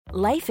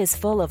Life is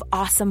full of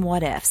awesome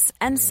what-ifs,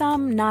 and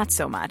some not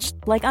so much,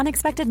 like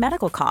unexpected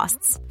medical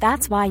costs.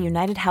 That's why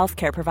United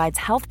Healthcare provides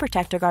Health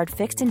Protector Guard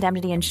fixed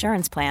indemnity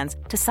insurance plans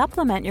to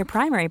supplement your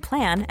primary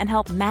plan and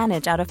help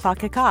manage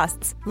out-of-pocket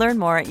costs. Learn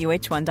more at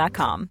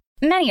UH1.com.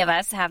 Many of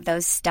us have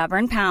those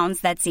stubborn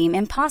pounds that seem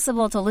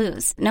impossible to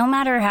lose, no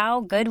matter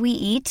how good we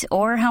eat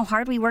or how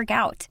hard we work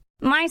out.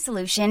 My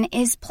solution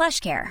is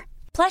PlushCare.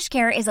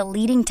 PlushCare is a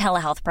leading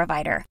telehealth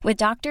provider with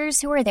doctors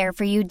who are there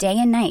for you day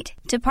and night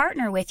to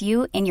partner with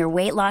you in your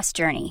weight loss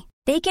journey.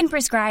 They can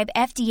prescribe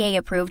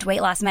FDA-approved weight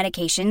loss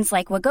medications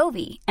like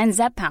Wegovy and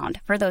Zepbound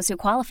for those who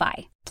qualify.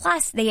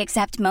 Plus, they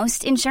accept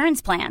most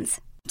insurance plans.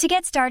 To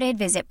get started,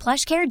 visit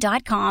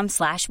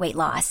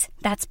plushcare.com/weightloss.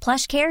 That's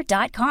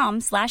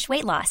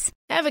plushcare.com/weightloss.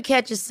 Ever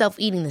catch yourself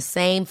eating the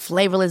same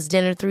flavorless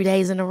dinner 3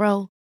 days in a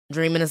row?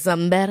 Dreaming of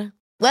something better?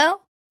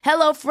 Well,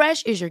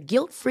 HelloFresh is your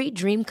guilt-free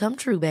dream come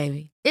true,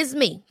 baby. It's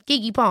me,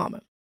 Keke Palmer.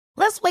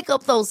 Let's wake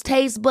up those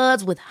taste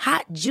buds with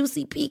hot,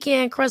 juicy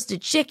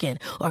pecan-crusted chicken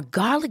or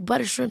garlic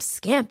butter shrimp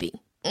scampi.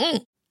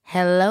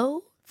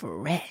 Hello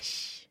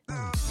Fresh.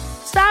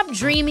 Stop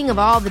dreaming of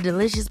all the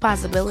delicious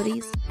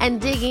possibilities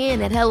and dig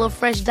in at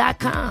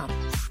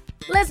HelloFresh.com.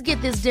 Let's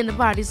get this dinner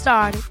party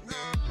started.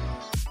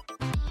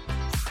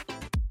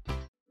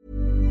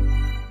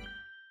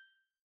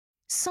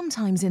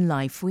 Sometimes in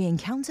life we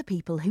encounter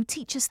people who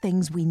teach us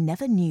things we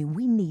never knew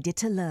we needed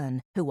to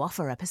learn, who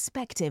offer a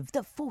perspective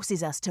that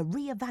forces us to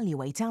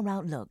reevaluate our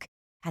outlook,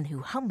 and who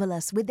humble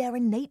us with their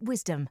innate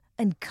wisdom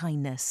and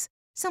kindness.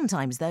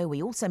 Sometimes, though,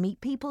 we also meet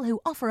people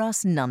who offer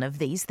us none of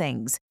these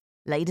things.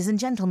 Ladies and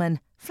gentlemen,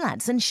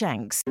 Flats and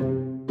Shanks. Hello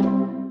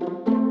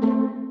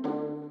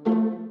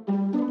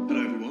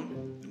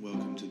everyone, and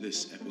welcome to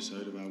this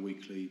episode of our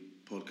weekly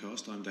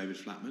podcast. I'm David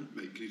Flatman.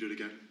 Mate, can you do it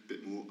again? A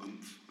bit more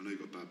oomph. I know you've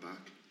got bad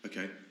back.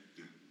 Okay.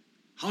 Yeah.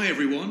 Hi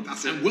everyone,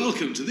 and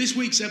welcome to this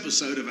week's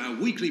episode of our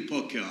weekly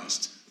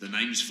podcast. The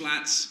name's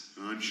Flats.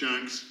 I'm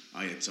Shanks.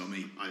 Hiya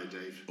Tommy. Hiya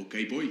Dave.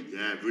 Okay boy?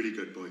 Yeah, really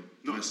good boy.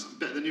 Nice.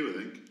 Better than you, I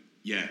think.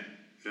 Yeah.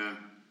 Yeah.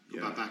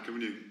 Got bad back,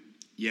 haven't you?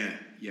 Yeah.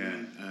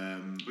 What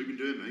have you been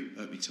doing, mate?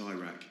 Hurt me tie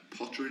rack.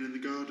 Pottering in the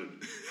garden.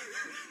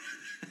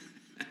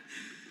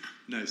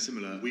 No,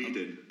 similar.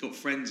 Weeding. I've got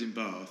friends in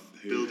Bath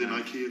who Building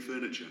IKEA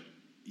furniture.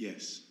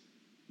 Yes.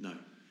 No.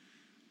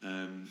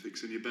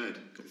 Fixing your bed.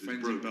 Got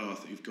friends in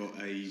Bath who've got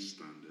a...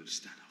 Standard.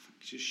 Stand up.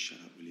 Just shut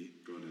up, will you?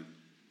 Go on then.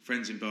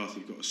 Friends in Bath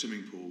who've got a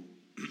swimming pool.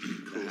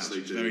 Of course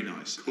they do. Very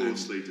nice. Of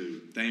course they do.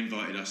 They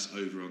invited us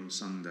over on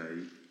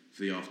Sunday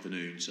for the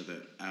afternoon so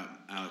that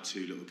our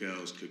two little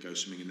girls could go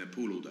swimming in their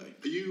pool all day.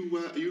 Are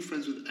you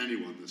friends with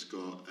anyone that's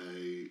got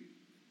a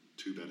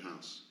 2-bed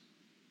house?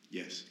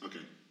 Yes.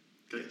 Okay.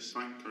 Yes.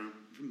 Fine, carry on.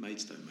 I'm from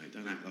Maidstone, mate.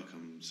 Don't act like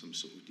I'm some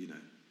sort of,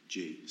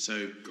 G.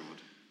 So...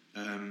 God.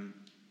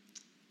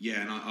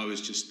 Yeah, and I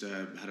was just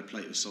had a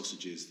plate of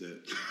sausages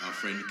that our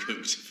friend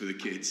cooked for the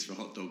kids for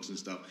hot dogs and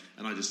stuff.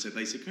 And I just said,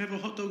 they said, can we have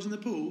our hot dogs in the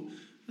pool?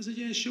 I said,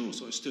 yeah, sure.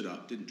 So I stood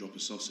up, didn't drop a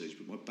sausage,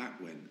 but my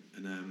back went.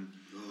 And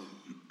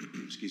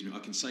excuse me, I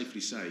can safely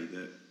say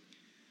that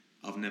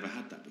I've never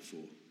had that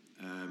before.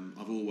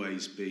 I've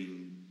always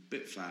been a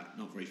bit fat,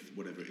 not very,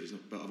 whatever it is,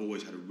 but I've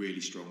always had a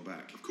really strong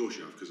back. Of course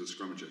you have, because of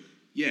scrummaging.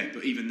 Yeah,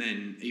 but even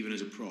then, even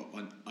as a prop,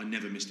 I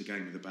never missed a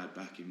game with a bad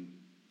back in,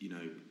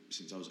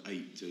 since I was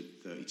 8 to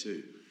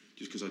 32.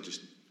 Just because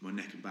my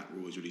neck and back were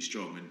always really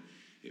strong, and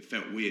it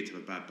felt weird to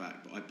have a bad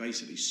back. But I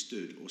basically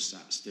stood or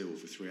sat still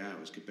for 3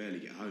 hours, could barely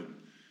get home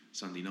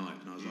Sunday night,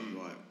 and I was like,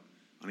 right,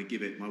 I'm gonna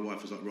give it. My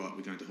wife was like, right,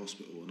 we're going to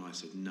hospital, and I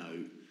said,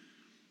 no,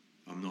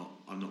 I'm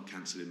not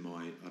cancelling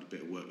I had a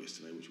bit of work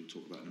yesterday, which we'll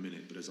talk about in a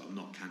minute, but I'm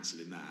not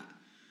cancelling that.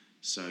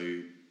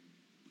 So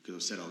because I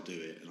said I'll do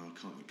it, and I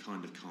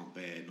kind of can't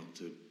bear not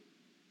to.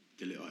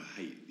 I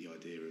hate the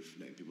idea of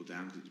letting people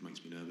down because it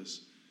makes me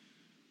nervous.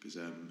 Because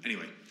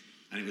anyway.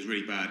 And it was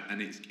really bad,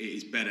 and it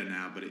is better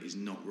now, but it is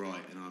not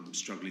right, and I'm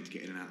struggling to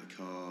get in and out of the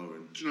car.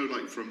 And do you know,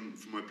 like from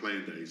my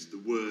playing days, the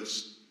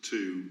worst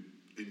 2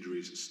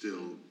 injuries that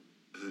still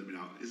hurt me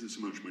now isn't so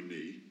much my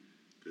knee,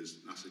 because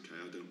that's okay,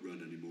 I don't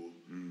run anymore,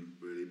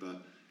 really,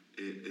 but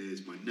it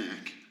is my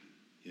neck.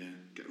 Yeah.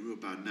 Get a real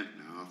bad neck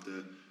now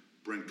after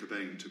Brent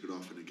Cobain took it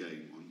off in a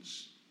game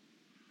once.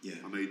 Yeah.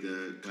 I made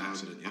the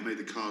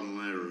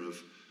cardinal error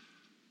of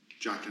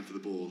jacking for the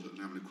ball and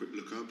having a quick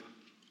look up.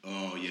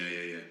 Oh,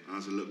 yeah.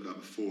 As I looked up, a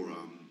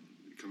forearm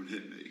come and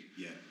hit me.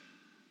 Yeah.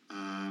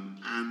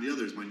 And the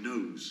other is my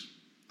nose.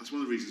 That's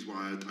one of the reasons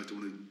why I don't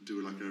want to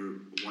do like a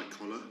white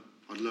collar.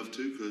 I'd love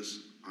to,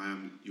 because I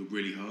am... You're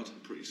really hard?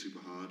 I'm pretty super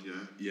hard,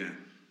 yeah. Yeah.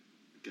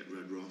 Get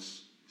Red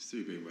Ross. It's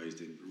through being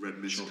raised in... Red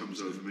mist comes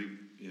over me.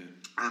 Yeah.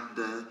 And,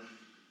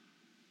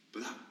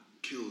 but that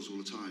kills all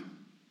the time.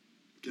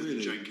 Gavin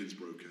Jenkins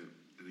broke it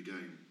in a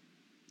game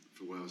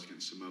for Wales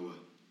against Samoa.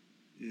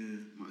 Yeah.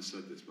 I might have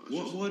said this, but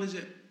why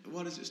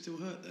does it still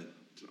hurt then?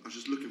 I was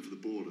just looking for the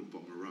ball at the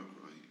bottom of the ruck,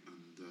 right? And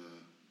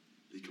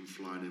he come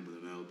flying in with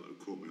an elbow,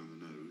 caught me on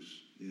the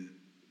nose. Yeah.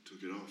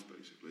 Took it off,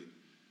 basically.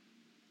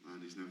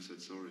 And he's never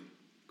said sorry.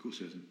 Of course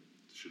he hasn't.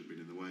 It should have been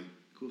in the way.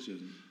 Of course he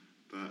hasn't.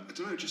 But I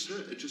don't know, it just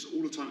hurt. It just,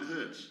 all the time it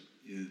hurts.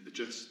 Yeah. It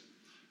just...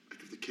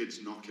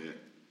 kids knock it,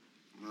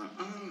 I'm like,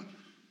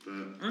 but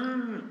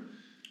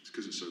it's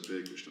because it's so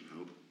big, which doesn't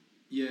help.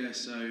 Yeah,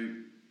 so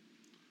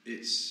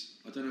it's,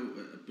 I don't know,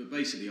 but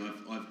basically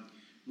I've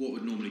what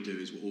would normally do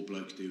is what all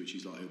blokes do, which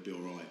is like, it'll be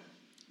all right.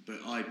 But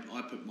I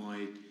put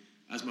my,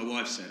 as my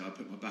wife said, I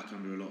put my back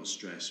under a lot of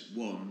stress.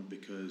 One,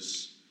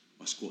 because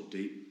I squat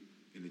deep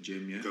in the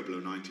gym, yeah. You go below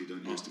 90,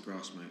 don't you? Ask the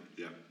grass, mate.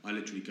 Yeah. I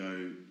literally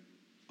go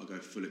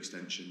full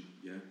extension,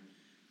 yeah.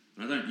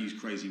 And I don't use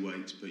crazy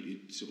weights, but you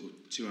sort of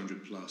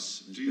 200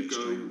 plus. Do you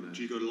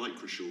go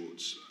lycra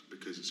shorts?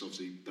 Because it's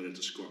obviously better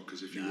to squat,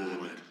 because if you wore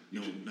like...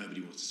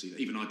 nobody wants to see that.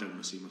 Even I don't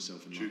want to see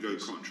myself in lycra. Do you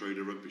go Cotton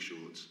Trader rugby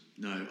shorts?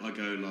 No, I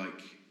go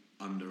like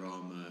Under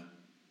Armour,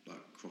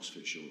 like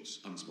CrossFit shorts,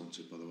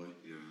 unsponsored by the way.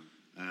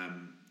 Yeah.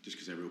 Just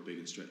because they're real big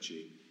and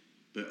stretchy.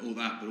 But all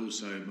that, but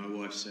also my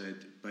wife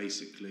said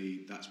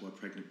basically that's why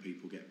pregnant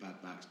people get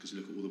bad backs, because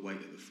look at all the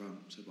weight at the front.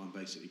 So I'm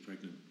basically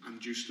pregnant. And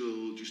do you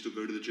still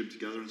go to the gym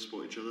together and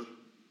spot each other?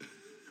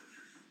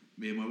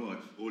 Me and my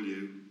wife. All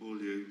you.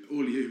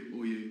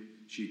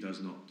 She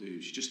does not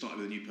do. She just started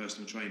with a new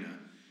personal trainer.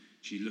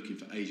 She's looking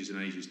for ages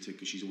and ages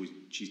because she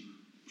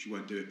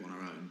won't do it on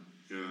her own.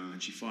 Yeah.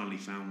 And she finally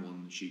found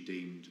one she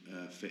deemed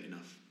fit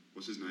enough.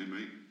 What's his name,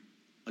 mate?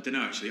 I don't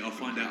know actually. I'll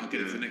find out. I'll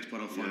get it for the next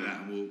pod. I'll find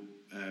out, and we'll.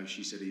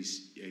 She said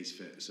he's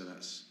fit, so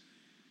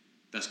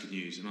that's good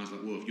news. And I was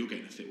like, well, if you're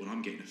getting a fit one,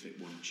 I'm getting a fit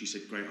one. She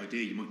said, great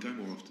idea. You might go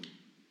more often.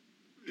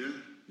 Yeah.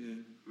 Yeah.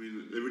 I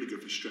mean, they're really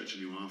good for stretching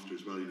you after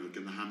as well. You know,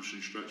 getting the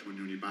hamstring stretch when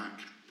you're on your back,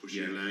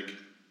 pushing your leg.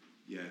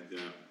 Yeah.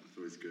 Yeah, that's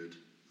always good.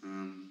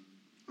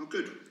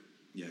 Good.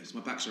 Yeah, so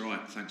my back's all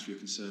right. Thanks for your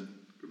concern.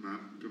 Good man.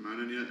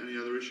 Any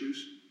other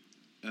issues?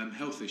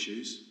 Health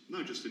issues?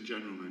 No, just in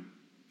general, mate.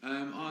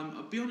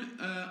 I'll be honest.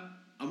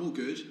 I'm all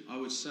good. I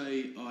would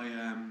say I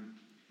am.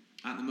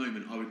 At the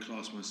moment, I would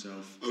class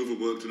myself...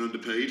 Overworked and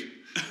underpaid?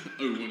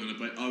 Overworked and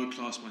underpaid. I would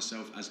class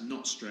myself as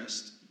not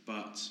stressed,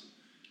 but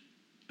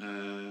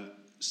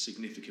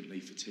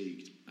significantly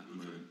fatigued at the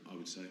moment, I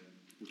would say.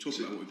 We'll talk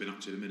about what we've been up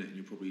to in a minute, and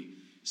you'll probably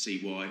see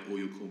why, or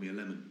you'll call me a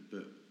lemon.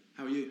 But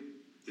how are you?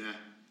 Yeah,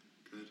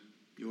 good.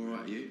 You all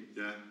right, are you?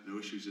 Yeah, no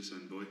issues this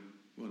end, boy.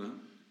 Well done.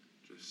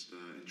 Just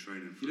in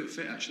training for... You look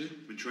fit, actually.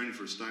 I've been training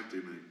for a stag do,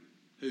 mate.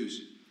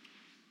 Whose?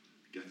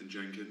 Gethin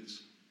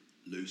Jenkins.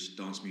 Loose,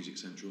 Dance Music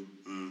Central.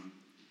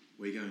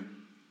 Where are you going?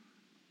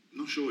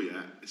 Not sure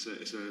yet. It's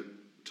a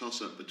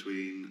toss-up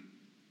between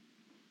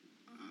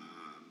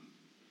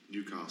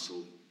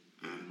Newcastle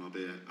and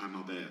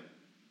Marbella.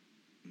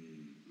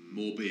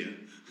 More beer.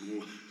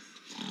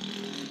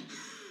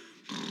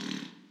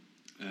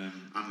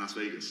 And Las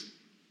Vegas.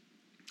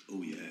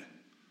 Oh yeah.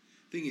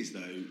 Thing is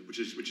though, which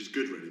is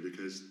good really,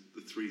 because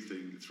the three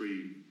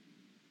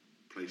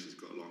places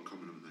got a lot in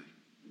common, haven't they?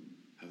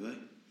 Have they?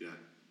 Yeah.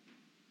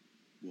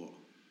 What?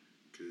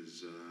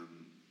 Because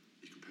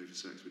you can pay for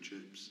sex with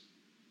chips.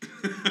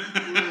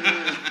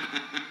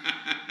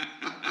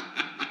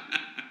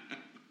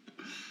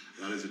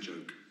 That is a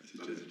joke.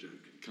 That is a joke.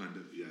 Kind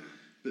of. Yeah.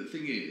 But the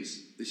thing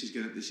is, this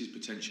is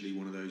potentially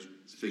one of those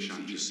things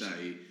that you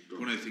say.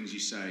 One of the things you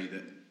say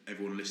that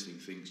everyone listening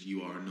thinks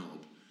you are a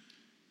knob.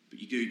 But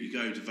you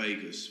go to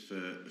Vegas for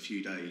a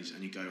few days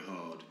and you go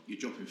hard. You're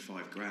dropping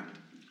 $5,000.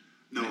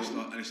 No,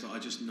 and it's like I'm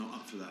just not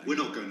up for that. We're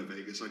not going to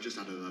Vegas. I just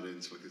added that in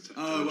so I could.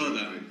 Oh, well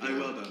done. Yeah. Oh,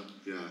 well done.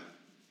 Yeah.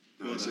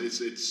 No, well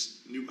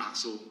it's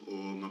Newcastle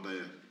or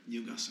Marbella.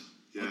 Newcastle.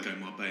 Yeah. I'd go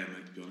Marbella,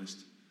 mate. To be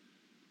honest.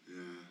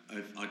 Yeah.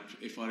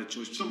 If I had a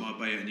choice between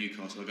Marbella and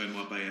Newcastle, I'd go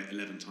Marbella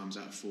 11 times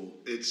out of 4.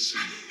 It's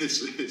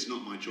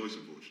not my choice,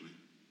 unfortunately.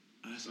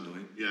 Oh, that's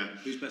annoying. Yeah.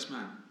 Who's best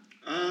man?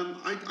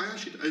 I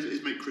actually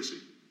it's mate Chrissy.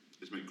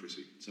 It's mate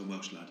Chrissy. Some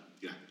Welsh lad.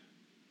 Yeah.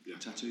 Yeah.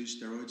 Tattoos,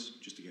 steroids,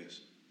 just a guess.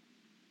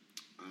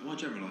 Am I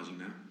generalising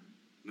now?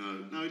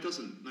 No, he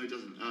doesn't. No, he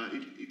doesn't.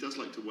 He does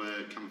like to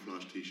wear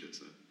camouflage t-shirts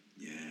though.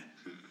 Yeah.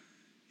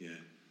 Yeah.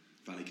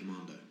 Valley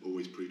Commando.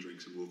 Always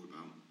pre-drinks and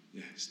walkabout.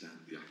 Yeah, Stan.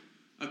 Yeah.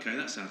 Okay,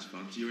 that sounds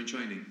fun. So you're in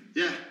training?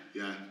 Yeah.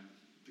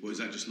 Or is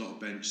that just a lot of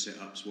bench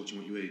sit-ups, watching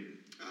what you eat?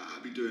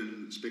 I've been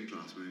doing spin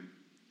class, mate.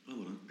 Oh,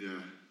 well done.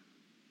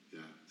 Yeah.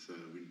 So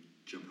we're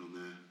jumping on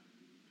there.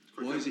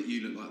 Why is it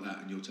you look like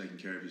that and you're taking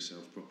care of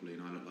yourself properly,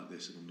 and I look like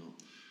this and I'm not?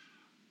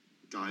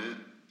 Diet,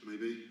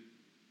 maybe.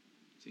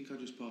 Think I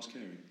just passed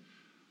caring?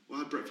 Well,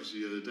 I had breakfast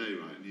the other day,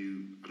 right, and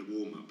you had a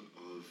warm-up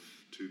of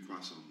 2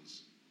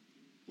 croissants.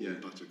 All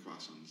butter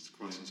croissants.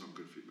 Croissants aren't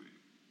good for you, mate.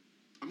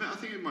 I mean, I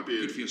think it might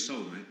be... Good for your soul,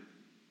 mate.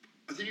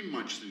 I think you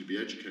might just need to be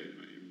educated,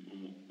 mate,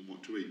 on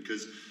what to eat,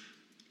 because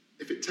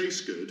if it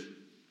tastes good,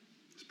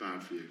 it's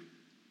bad for you.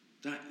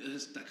 That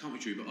can't be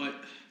true, but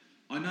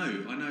I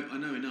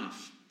know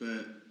enough,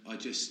 but I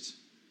just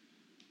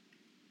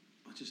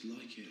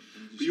like it.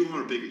 But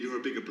you're a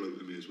bigger bloke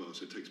than me as well,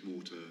 so it takes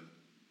more to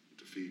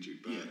feed you.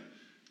 But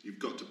you've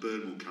got to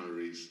burn more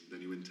calories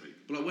than you intake.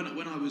 But like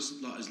when I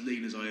was like as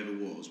lean as I ever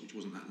was, which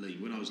wasn't that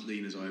lean. When I was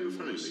lean as I ever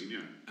was, lean,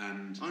 yeah.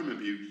 And I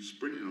remember you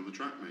sprinting on the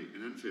track, mate,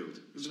 in Enfield.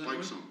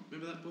 Spikes on.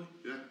 Remember that boy?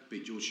 Yeah.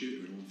 Beat George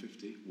Shooter in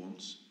 150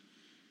 once.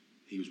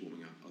 He was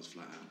warming up. I was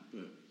flat out,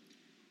 but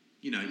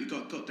it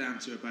got down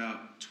to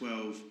about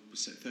 12%,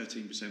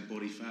 13%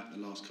 body fat the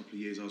last couple of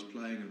years I was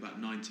playing, and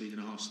about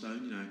 19.5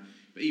 stone,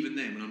 But even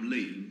then, when I'm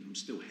lean, I'm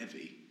still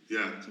heavy.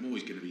 Yeah. So I'm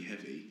always going to be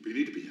heavy. But you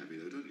need to be heavy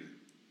though, don't you?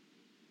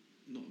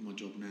 Not in my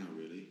job now,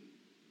 really.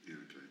 Yeah,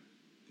 okay.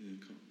 Yeah,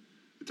 can't.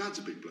 Your dad's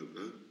a big bloke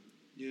though.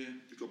 Yeah.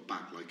 He's got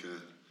back like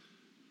a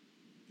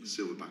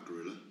silverback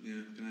gorilla.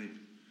 Yeah, like an ape.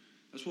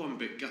 That's why I'm a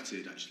bit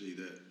gutted, actually,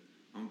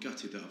 I'm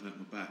gutted that I've hurt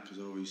my back, because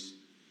I always,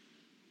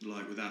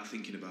 without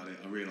thinking about it,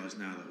 I realise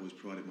now that I always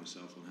prided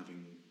myself on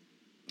having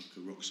like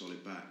a rock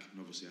solid back,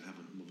 and obviously I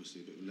haven't. I'm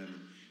obviously a bit of a lemon.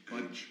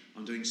 But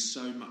I'm doing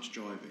so much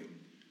driving.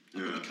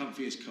 I've got the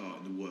comfiest car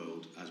in the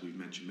world, as we've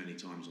mentioned many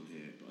times on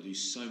here, but I do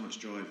so much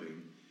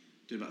driving,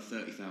 do about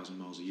 30,000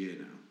 miles a year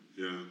now.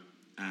 Yeah.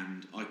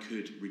 And I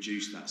could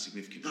reduce that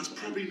significantly. That's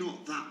probably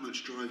not that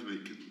much driving,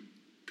 mate,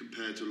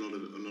 compared to a lot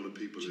of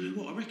people do you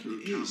know what? I reckon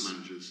it account is.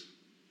 managers.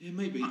 Yeah,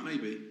 maybe.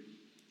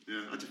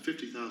 Yeah, I did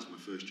 50,000 my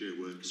first year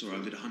working. Sorry,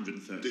 I did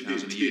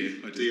 130,000 a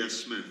year. DS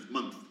Smith,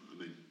 month, I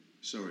mean.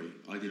 Sorry,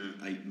 I did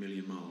 8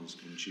 million miles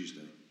on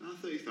Tuesday.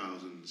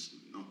 30,000's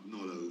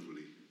not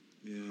overly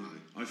high.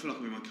 I feel like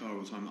I'm in my car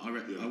all the time. I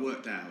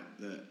worked out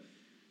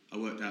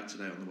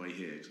today on the way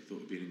here, because I thought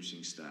it would be an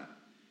interesting stat.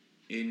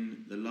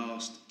 In the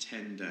last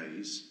 10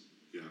 days,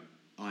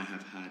 I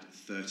have had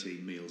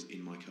 13 meals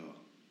in my car.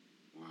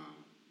 Wow.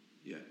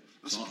 Yeah.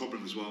 That's a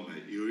problem as well,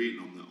 mate. You're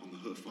eating on the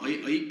hoof. I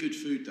eat good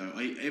food though.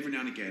 Every now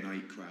and again I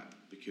eat crap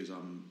because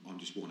I'm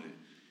just want it.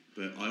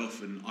 But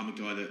I'm a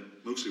guy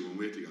that mostly when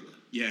we're together.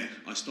 Yeah,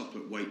 I stop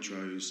at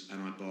Waitrose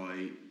and I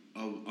buy.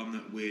 I'm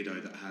that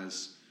weirdo that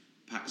has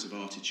packs of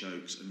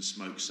artichokes and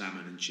smoked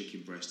salmon and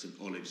chicken breast and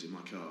olives in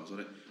my car.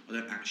 So I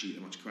don't actually eat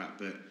that much crap,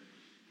 but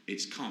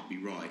it can't be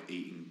right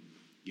eating.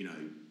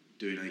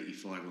 Doing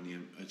 85 on the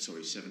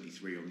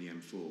 73 on the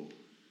M4.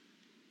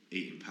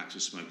 Eating packs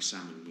of smoked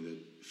salmon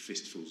with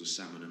fistfuls of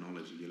salmon and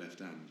olives with your left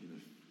hand,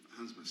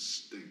 Hands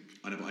must stink.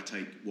 I know, but I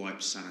take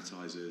wipes,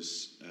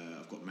 sanitisers,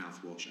 I've got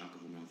mouthwash,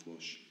 alcohol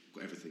mouthwash,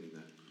 got everything in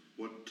there.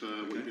 What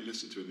have you been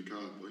listening to in the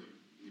car, boy?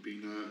 You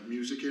been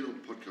musicking or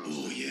podcasting?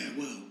 Oh yeah,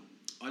 well,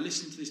 I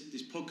listened to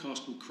this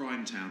podcast called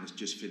Crime Town that's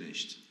just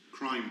finished.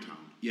 Crime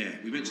Town? Yeah,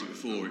 we mentioned it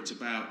before. It's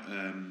about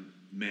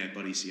Mayor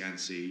Buddy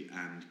Cianci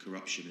and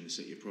corruption in the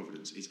city of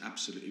Providence. It was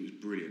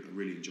brilliant. I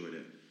really enjoyed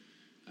it.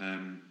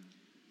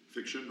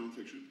 Fiction,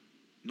 non-fiction?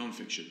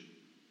 Non-fiction.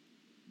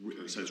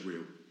 Okay. So it's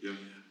real. Yeah.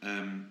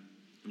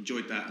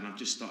 Enjoyed that, and I've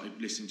just started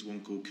listening to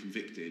one called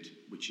Convicted,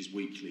 which is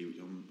weekly.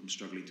 I'm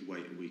struggling to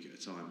wait a week at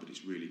a time, but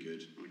it's really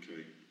good.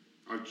 Okay.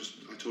 I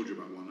told you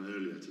about one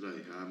earlier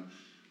today. I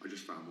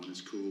just found one. It's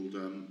called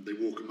They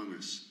Walk Among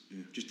Us.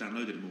 Yeah. Just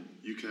downloaded them all.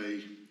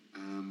 UK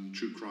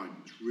true crime.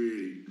 It's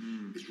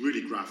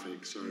really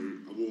graphic. So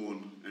I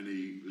warn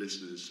any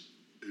listeners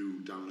who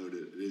download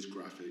it. It is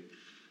graphic.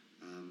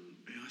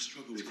 I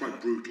struggle with it. It's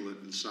quite brutal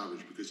and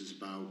savage because it's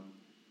about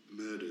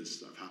murders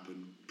that have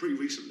happened pretty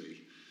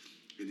recently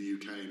in the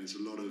UK, and it's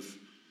a lot of.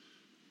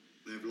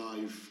 They have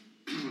live.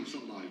 It's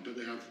not live, but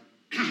they have.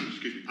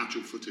 Excuse me.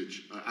 Actual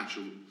footage.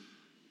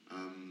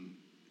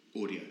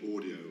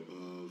 Audio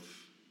of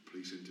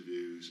police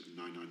interviews and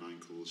 999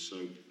 calls.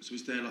 So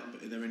is there are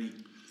there any?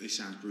 This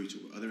sounds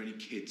brutal. Are there any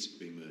kids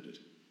being murdered?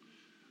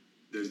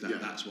 That's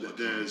what I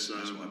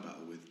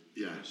battle with.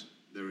 Yeah,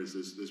 there is.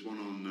 There's one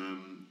on.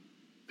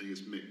 I think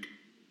it's Mick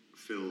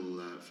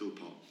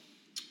Philpott,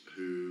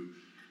 who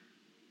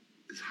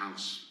he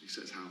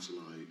set his house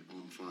alight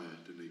on fire,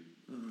 didn't he?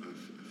 A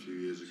few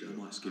years ago. So I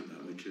might skip that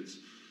one. The kids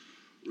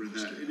were in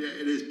there.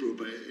 It is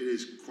brutal, but it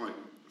is quite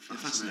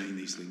fascinating.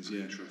 These things,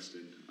 yeah.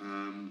 Interesting.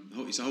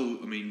 It's a whole.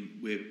 I mean,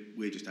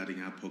 we're just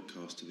adding our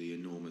podcast to the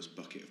enormous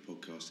bucket of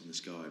podcasts in the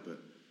sky,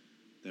 but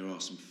there are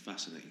some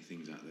fascinating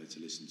things out there to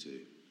listen to.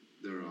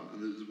 There are,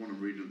 and there's one I'm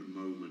reading at the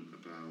moment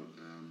about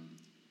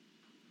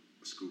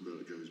a schoolgirl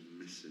that goes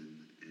missing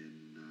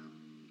in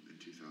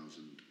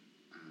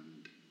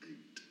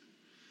 2008.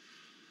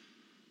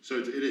 So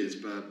it is,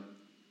 but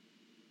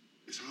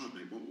it's hard,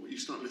 mate. What you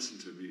start listening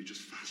to them, you're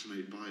just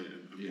fascinated by it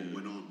and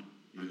what went on,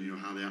 and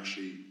how they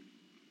actually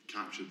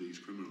captured these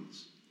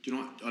criminals. Do you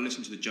know what? I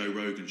listen to the Joe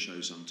Rogan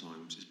show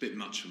sometimes. It's a bit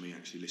much for me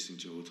actually listening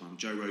to it all the time.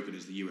 Joe Rogan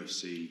is the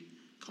UFC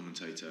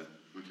commentator.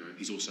 Okay.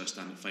 He's also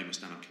a famous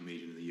stand-up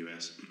comedian in the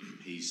US.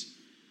 He's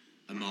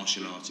a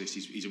martial artist.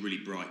 He's a really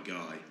bright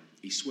guy.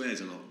 He swears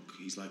a lot.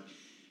 He's like,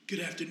 "Good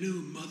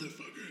afternoon,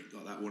 motherfucker."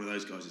 Like that. One of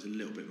those guys is a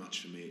little bit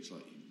much for me. It's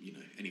like,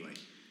 anyway.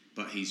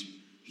 But he's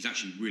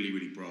actually really,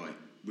 really bright,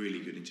 really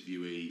good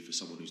interviewee for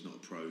someone who's not a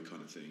pro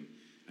kind of thing.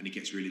 And he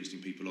gets really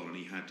interesting people on. And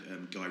he had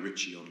Guy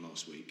Ritchie on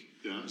last week.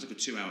 Yeah. It was like a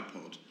 2-hour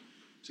pod.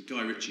 So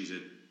Guy Ritchie's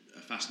a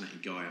fascinating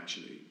guy,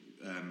 actually.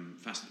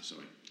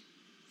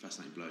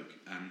 Fascinating bloke.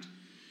 And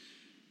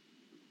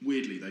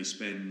weirdly, they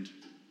spend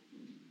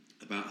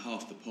about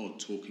half the pod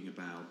talking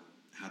about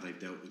how they've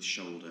dealt with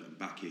shoulder and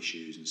back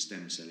issues and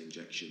stem cell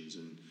injections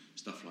and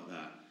stuff like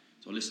that.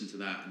 So I listened to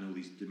that and all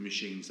the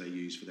machines they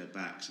use for their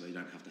back, so they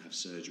don't have to have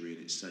surgery,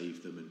 and it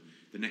saved them. And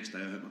the next day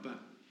I hurt my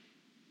back.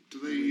 Do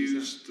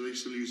they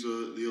still use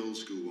the old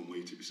school one where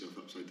you tip yourself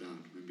upside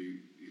down?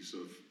 Maybe you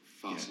sort of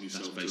fasten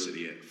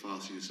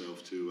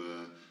yourself to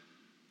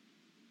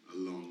a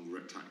long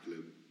rectangular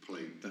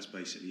plate. That's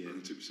basically it.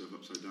 And tip yourself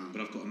upside down.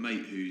 But I've got a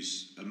mate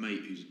who's a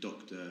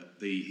doctor.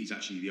 He's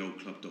actually the old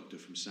club doctor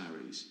from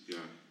Sarries. Yeah.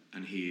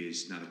 And he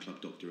is now the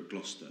club doctor at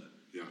Gloucester.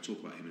 Yeah. I'll talk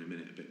about him in a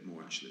minute, a bit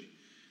more actually.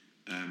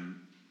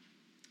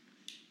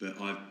 But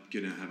I'm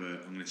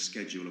going to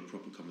schedule a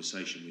proper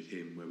conversation with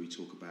him where we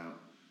talk about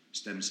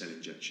stem cell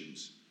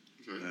injections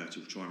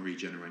to try and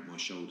regenerate my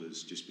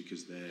shoulders, just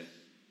because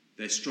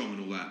they're strong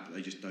and all that, but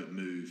they just don't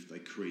move, they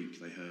creak,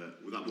 they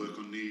hurt. Will that work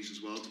on knees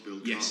as well to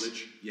build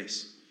cartilage?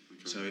 Yes.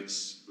 Okay. So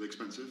it's... Are they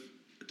expensive?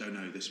 I don't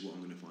know, this is what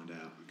I'm going to find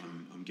out. Okay.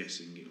 I'm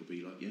guessing it'll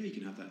be like, yeah, you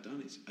can have that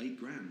done, it's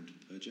 $8,000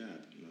 per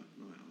jab. You're like,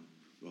 right,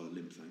 I'll rather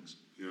limp, thanks.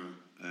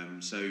 Yeah.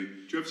 So...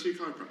 Do you ever see a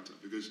chiropractor?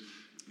 Because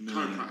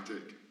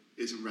chiropractic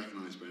isn't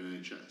recognised by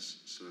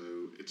NHS, so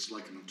it's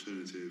like an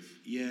alternative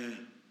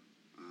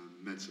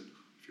medicine,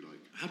 if you like.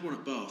 I had one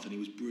at Bath and he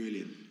was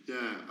brilliant.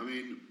 Yeah, I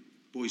mean...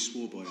 Boys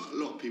swore by it. A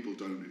lot of people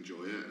don't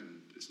enjoy it,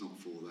 and it's not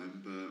for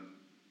them,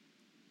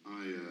 but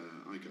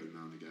I go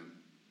now and again.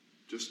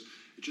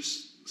 It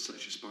just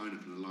sets your spine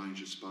up and aligns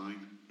your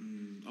spine.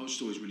 I was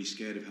just always really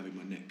scared of having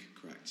my neck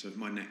cracked. So if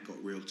my neck got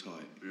real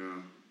tight,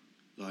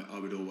 like I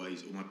would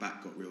always, or my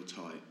back got real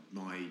tight,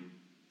 my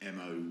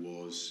MO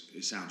was,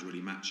 it sounds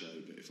really macho,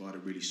 but if I had a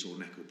really sore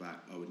neck or back,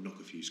 I would knock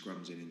a few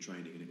scrums in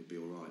training and it would be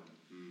all right.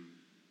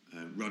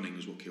 Running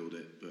was what killed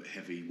it, but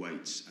heavy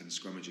weights and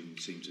scrummaging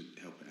seemed to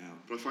help it out.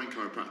 But I find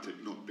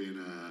chiropractic not being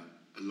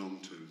a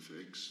long-term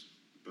fix,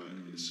 but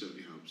it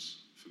certainly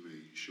helps for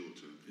me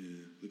short-term.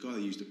 Yeah, the guy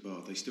they used at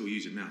Bath, they still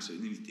use it now. So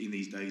in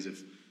these days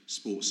of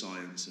sports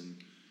science and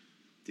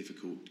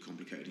difficult,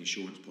 complicated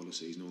insurance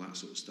policies and all that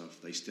sort of stuff,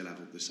 they still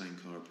have the same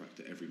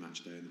chiropractor every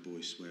match day, and the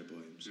boys swear by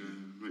him. So.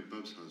 Yeah, mate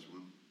Bubs has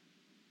one.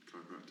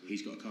 Chiropractor.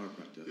 He's got a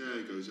chiropractor.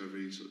 Yeah, he goes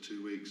every sort of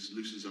 2 weeks,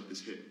 loosens up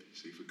his hip, you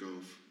see, for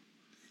golf.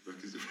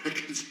 Reckons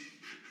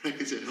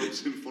it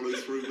helps him follow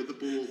through with the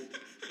ball.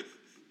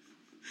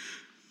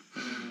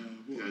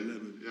 What a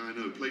lemon. Yeah, I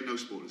know. Played no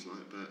sport is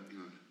like, but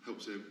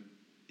helps him.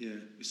 Yeah,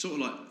 it's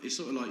sort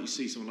of like you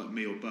see someone like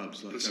me or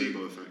Bubs, like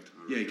placebo effect.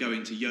 Go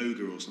into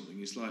yoga or something.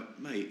 It's like,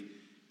 mate,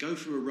 go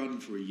for a run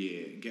for a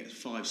year and get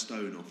 5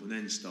 stone off, and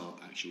then start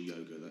actual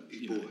yoga.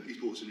 He's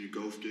bought some new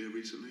golf gear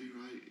recently,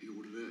 right? He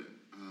ordered it,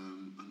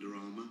 Under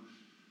Armour,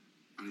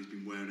 and he's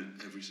been wearing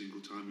it every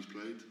single time he's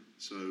played.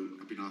 So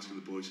I've been asking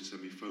the boys to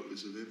send me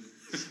photos of him.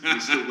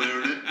 He's still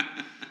wearing it.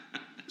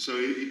 So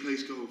he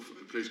plays golf.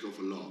 He plays golf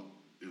a lot.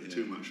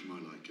 Too much for my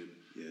liking.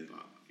 Yeah.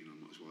 But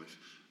I'm not his wife.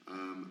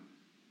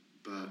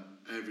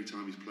 But every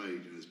time he's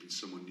played, there's been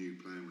someone new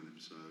playing with him.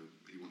 So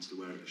he wants to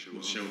wear it to show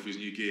off. Show off his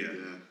new gear.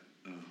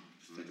 Yeah.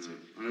 Pathetic.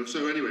 I know.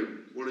 So anyway,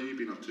 what have you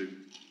been up to?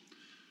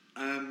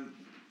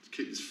 Let's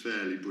keep this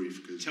fairly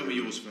brief. Tell me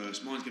yours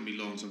first. Mine's going to be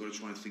long, so I've got to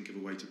try and think of a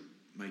way to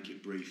make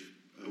it brief.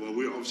 Well,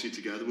 we were obviously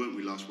together, weren't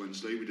we, last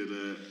Wednesday? We did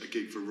a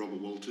gig for Robert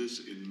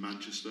Walters in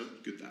Manchester.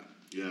 Good that.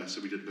 Yeah, so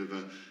we did a bit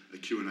of a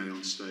Q&A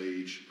on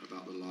stage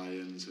about the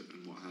Lions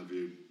and what have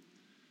you.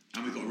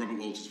 And we've got a Robert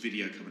Walters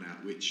video coming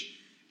out, which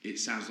it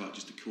sounds like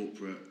just a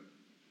corporate,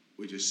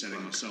 we're just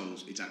selling our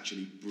souls. It's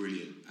actually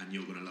brilliant, and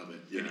you're going to love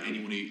it. Yeah.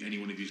 Anyone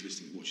who's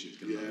listening watching it is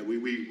going to love it. Yeah,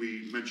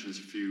 we mentioned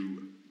this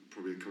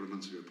probably a couple of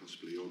months ago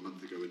possibly, or a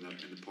month ago in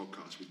the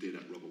podcast we did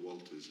at Robert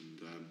Walters,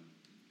 and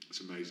it's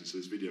amazing. So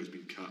this video's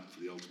been cut for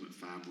the Ultimate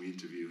Fan. We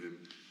interview him,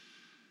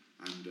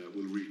 and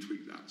we'll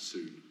retweet that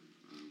soon.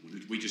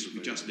 We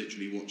just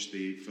literally watched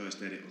the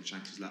first edit on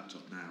Shanks'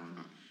 laptop now,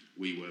 and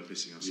we were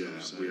pissing ourselves. Yeah,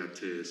 so. we had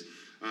tears.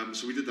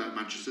 So we did that in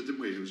Manchester, didn't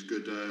we? It was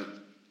good.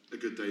 A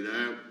good day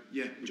there.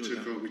 Yeah, we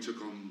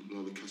took on a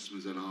lot of the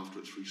customers then after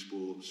at Free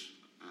Sports.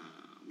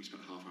 We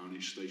spent half an hour on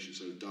each station.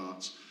 So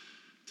darts,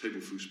 table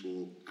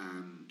foosball,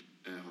 and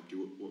air hockey.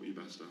 What were you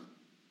best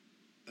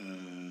at?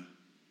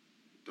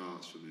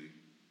 Darts for me.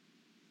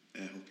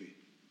 Air hockey.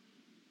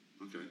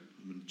 Okay.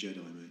 I'm a Jedi,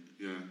 mate.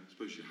 Yeah, I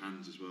suppose your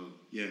hands as well.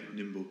 Yeah,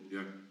 nimble.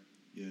 Yeah.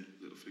 Yeah.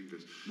 Little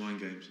fingers. Mind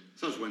games.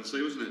 So that was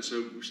Wednesday, wasn't it?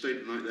 So we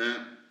stayed the night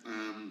there.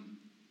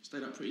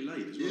 Stayed up pretty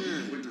late as well.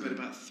 Yeah. Went to bed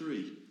about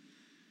 3.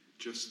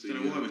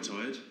 Don't know why we're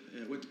tired.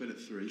 Went to bed at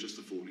 3. Just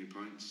the 14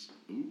 pints.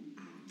 Ooh.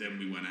 Then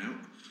we went out.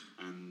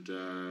 And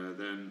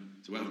then...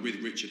 So that was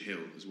with Richard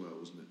Hill as well,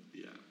 wasn't it?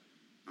 Yeah.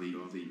 The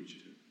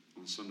Richard Hill.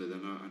 On Sunday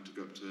then I had to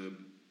go up to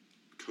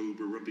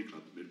Cobra Rugby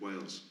Club, Mid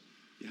Wales.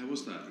 Yeah, how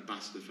was that?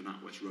 Ambassador for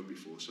NatWest Rugby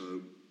for.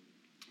 So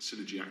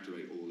Synergy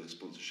activate all their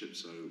sponsorships.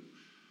 So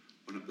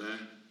went up there.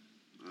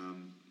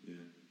 Yeah.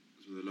 It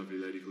was with a lovely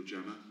lady called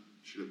Gemma.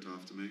 She looked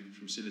after me.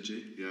 From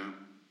Synergy? Yeah.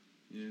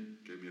 Yeah.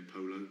 Gave me a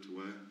polo to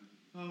wear.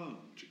 Oh.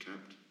 Which I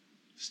kept.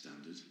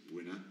 Standard.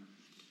 Winner.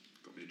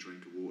 Got me a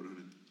drink of water and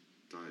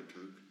a Diet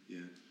Coke.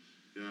 Yeah.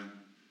 Yeah.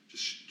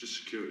 Just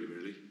security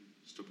really.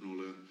 Stopping all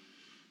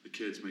the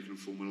kids, making them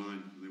form a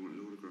line and they wanted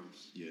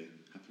autographs. Yeah.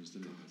 Happens,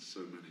 doesn't it?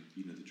 So many.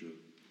 You know the drill.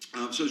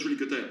 So it was a really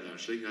good day up there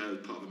actually.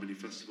 Part of a mini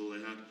festival they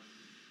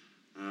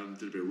had.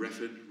 Did a bit of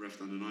reffing,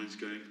 reffed under 9s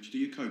game. Did you do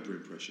your Cobra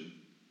impression?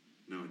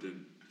 No, I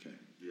didn't. Okay.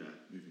 Yeah.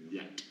 Moving on.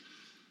 Yeah.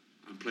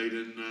 And played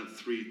in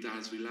 3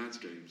 Dads v Lads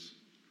games.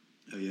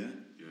 Oh yeah?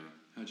 Yeah.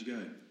 How'd you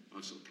go? I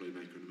was sort of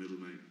playmaker in the middle,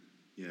 mate.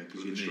 Yeah,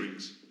 because Pulling your the knee.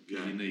 strings.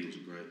 Your knee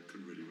wasn't great.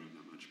 Couldn't really run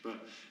that much.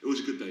 But it was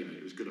a good day, mate.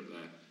 It was good up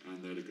there.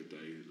 And they had a good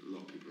day. A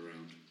lot of people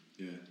around.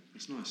 Yeah,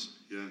 that's nice.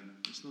 Yeah.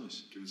 That's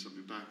nice. Giving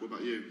something back. What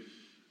about you?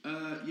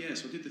 Yeah,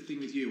 so I did the thing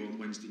with you on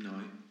Wednesday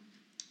night,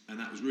 and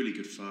that was really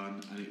good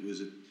fun. And it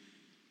was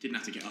didn't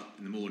have to get up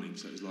in the morning,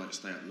 so it was like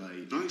stay up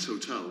late. Nice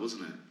hotel,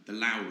 wasn't it? The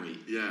Lowry.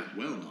 Yeah.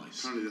 Well, nice.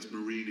 Apparently that's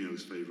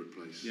Mourinho's favourite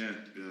place. Yeah.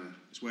 Yeah.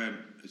 It's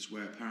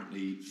where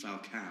apparently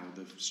Falcao,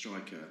 the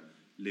striker,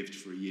 lived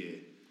for a year.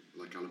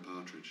 Like Alan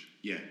Partridge.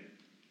 Yeah,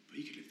 but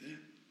you could live there.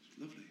 It's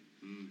lovely.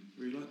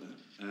 Really like that.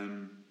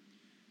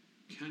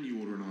 Can you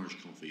order an Irish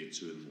coffee at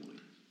 2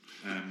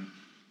 a.m?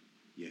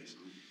 Yes.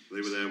 They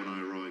were there when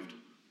I arrived.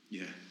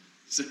 Yeah.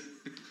 So,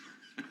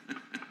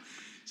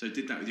 so I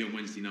did that with you on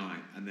Wednesday night,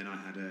 and then I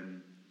had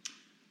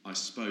I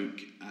spoke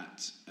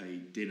at a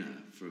dinner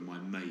for my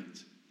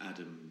mate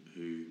Adam,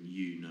 who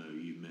you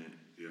met,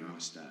 my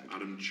stag.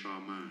 Adam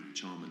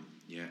Charman,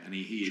 yeah, and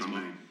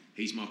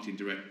he's marketing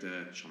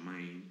director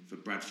Charmaine for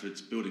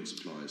Bradford's Building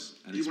Supplies.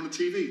 And you won a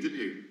TV, didn't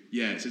you?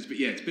 Yeah, so it's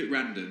a bit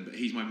random, but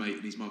he's my mate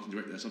and he's marketing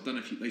director. So I've done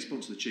a few. They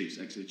sponsor the Chiefs,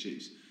 Exeter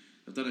Chiefs.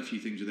 I've done a few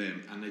things with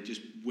them, and they're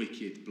just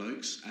wicked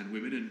blokes and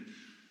women. And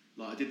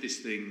like I did this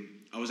thing.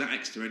 I was at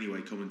Exeter anyway,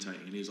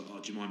 commentating, and he was like, "Oh,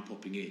 do you mind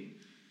popping in?"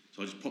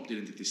 So I just popped in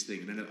and did this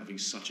thing, and ended up having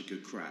such a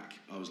good crack.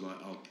 I was like,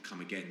 "I'll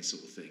come again,"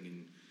 sort of thing,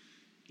 and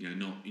you're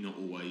not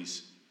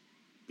always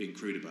being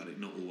crude about it,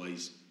 not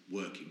always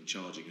working,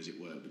 charging as it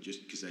were, but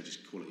just because they're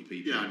just quality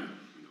people. Yeah, I know.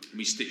 And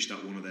we stitched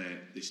up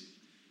this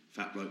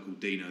fat bloke called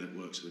Dino that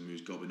works for them, who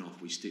was gobbing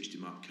off. We stitched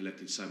him up,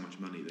 collected so much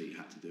money that he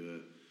had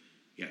to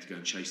go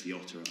and chase the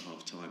otter at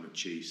half time at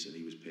Chiefs, and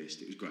he was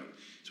pissed. It was great.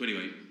 So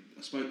anyway,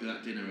 I spoke at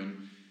that dinner,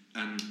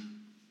 and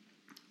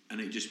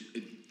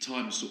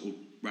time sort of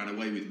ran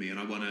away with me, and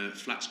I won a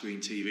flat screen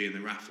TV in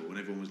the raffle, and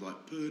everyone was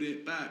like, "Put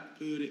it back,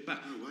 put it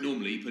back." Oh,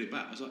 Normally, you put it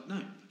back. I was like, "No,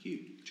 fuck you.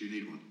 Do you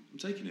need one? I'm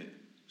taking it.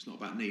 It's not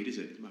about need, is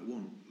it? It's about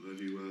want." Where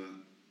have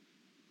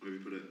you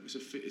put it?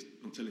 It's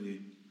not telling you.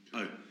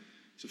 Oh,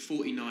 it's a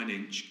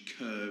 49-inch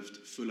curved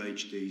full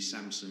HD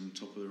Samsung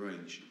top of the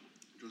range. Do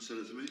you want to sell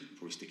it to me?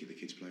 Probably stick it in the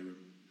kids' playroom.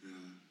 Yeah.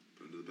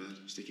 Put it under the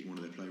bed. Stick it in one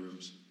of their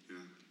playrooms. Yeah.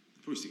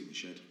 Probably stick it in the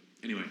shed.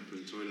 Anyway. Put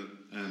it in the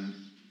toilet.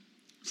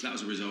 So that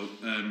was a result.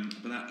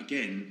 But that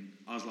again,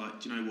 I was like,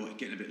 do you know what?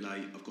 Getting a bit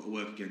late. I've got to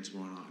work again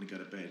tomorrow night and go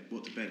to bed.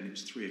 Got to bed and it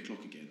was 3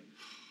 o'clock again.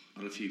 I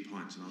had a few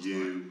pints and I was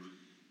like,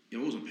 yeah,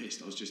 I wasn't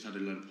pissed. I was just had a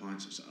load of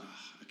pints. I was like,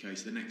 okay.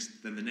 So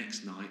the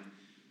next night,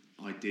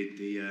 I did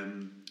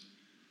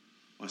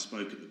I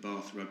spoke at the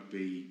Bath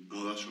Rugby.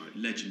 Oh, that's right.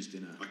 Legends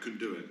dinner. I couldn't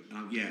do it.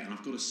 And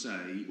I've got to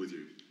say, with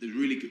you, the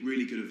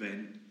really good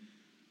event.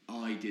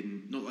 I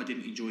didn't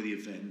enjoy the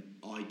event.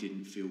 I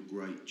didn't feel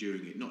great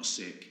during it. Not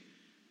sick,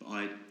 but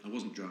I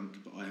wasn't drunk.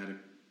 But I had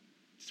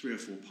 3 or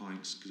 4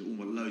 pints because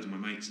loads of my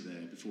mates are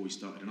there before we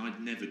started, and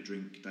I'd never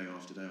drink day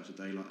after day after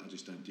day. Like I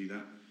just don't do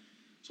that.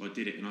 So I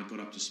did it, and I got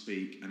up to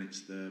speak, and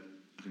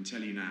I can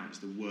tell you now, it's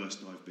the worst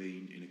I've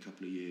been in a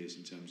couple of years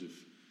in terms of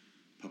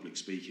public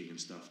speaking and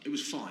stuff. It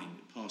was fine,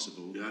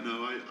 passable. Yeah,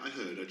 no, I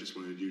heard. I just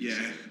wanted you to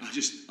say it.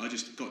 I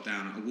just got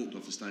down. I walked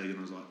off the stage, and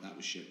I was like, that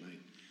was shit, mate.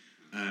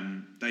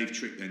 Dave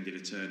Trick then did a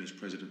turn, who's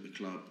president of the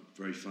club,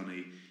 very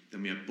funny.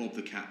 Then we had Bob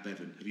the Cat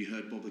Bevan. Have you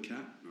heard Bob the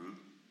Cat? No.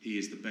 He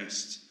is the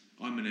best.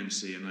 I'm an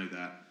MC, I know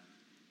that.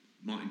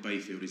 Martin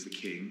Bayfield is the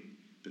king,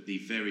 but the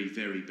very,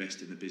 very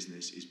best in the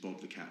business is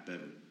Bob the Cat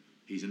Bevan.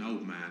 He's an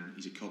old man,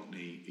 he's a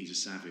cockney, he's a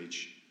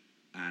savage,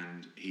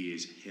 and he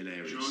is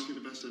hilarious. Do you know what I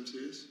think the best MC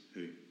is?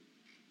 Who?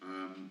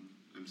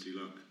 MC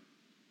Luck.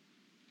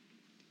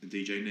 And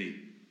DJ Nee?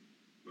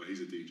 Well,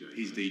 he's a DJ.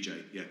 He's a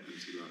DJ, yeah.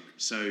 MC Luck.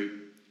 So,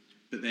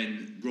 but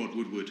then Rod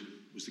Woodward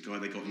was the guy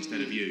they got instead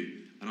of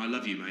you. And I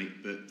love you,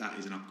 mate, but that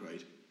is an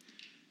upgrade.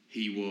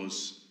 He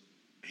was...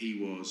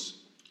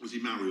 Was he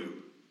Mario?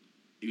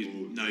 He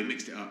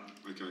mixed it up.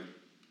 Okay.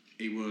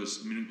 He was...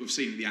 I mean, we've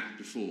seen the act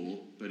before,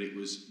 but it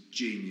was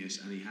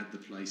genius, and he had the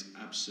place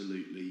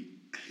absolutely...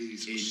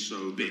 He's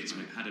so bits,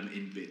 good, mate. Had him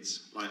in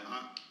bits. Like,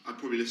 I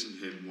probably listen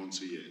to him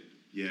once a year.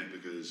 Yeah.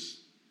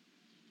 Because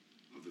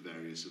of the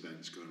various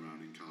events going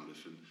around in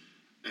Cardiff, and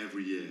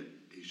every year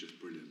he's just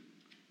brilliant.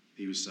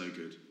 He was so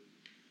good.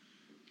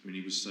 I mean,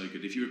 he was so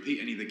good. If you repeat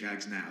any of the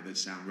gags now, they'd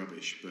sound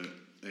rubbish, but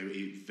they were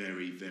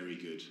very, very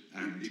good.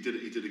 And he did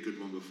a good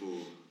one before.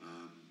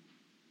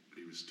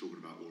 He was talking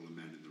about all the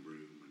men in the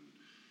room,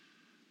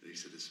 and he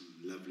said there's some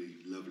lovely,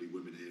 lovely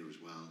women here as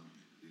well.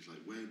 And he's like,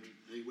 where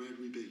would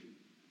we be?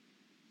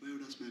 Where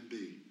would us men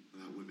be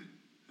without women?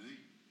 Eh?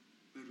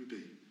 Where would we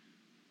be?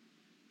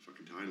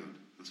 Fucking Thailand.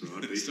 That's where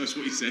I'd be. That's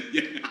what he said.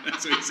 Yeah,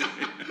 that's what he said.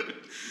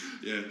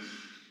 Yeah.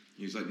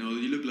 He was like, no,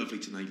 you look lovely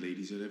tonight,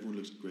 ladies. He said, everyone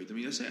looks great. I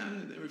mean, I say,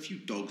 there are a few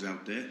dogs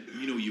out there.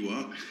 You know who you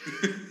are.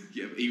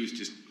 Yeah, but he was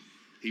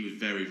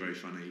very, very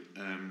funny.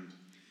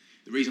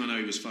 The reason I know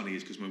he was funny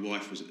is because my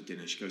wife was at the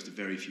dinner. She goes to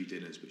very few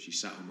dinners, but she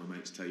sat on my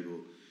mate's table.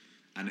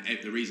 And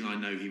the reason I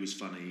know he was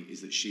funny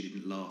is that she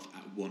didn't laugh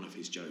at one of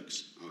his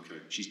jokes.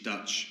 Okay. She's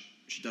Dutch.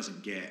 She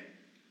doesn't get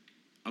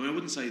I mean, I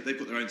wouldn't say they've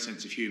got their own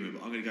sense of humour,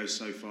 but I'm going to go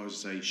so far as to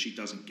say she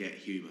doesn't get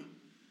humour.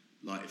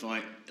 Like,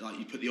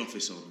 you put The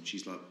Office on and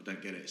she's like, I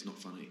don't get it, it's not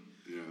funny.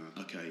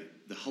 Yeah. Okay,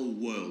 the whole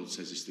world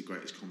says it's the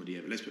greatest comedy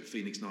ever. Let's put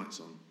Phoenix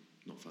Nights on,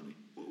 not funny.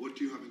 What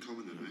do you have in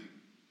common then, mate?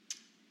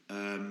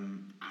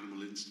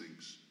 Animal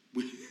instincts.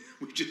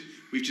 We've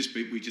just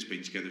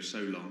been together so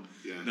long.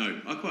 Yeah.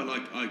 No, I quite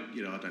like, I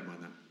don't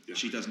mind that. Yeah.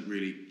 She doesn't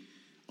really.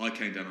 I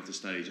came down off the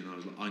stage and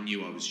I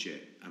knew I was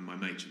shit, and my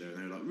mates were there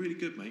and they were like, really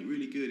good, mate,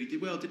 really good. He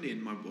did well, didn't he?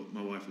 And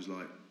my wife was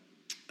like,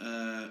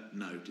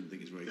 no, didn't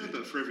think it was very good. Yeah,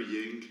 but for every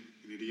yin,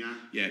 you need a yang.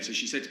 Yeah, so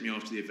she said to me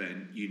after the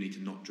event, you need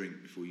to not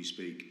drink before you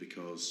speak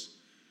because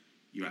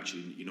you're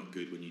not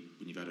good when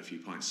you've had a few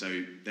pints.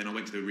 So then I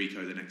went to the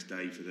Rico the next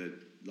day for the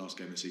last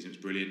game of the season. It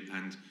was brilliant.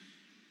 And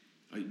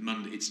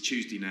Monday, it's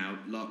Tuesday now,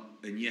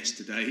 and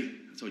yesterday,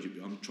 I told you,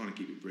 I'm trying to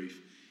keep it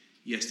brief.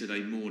 Yesterday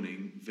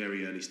morning,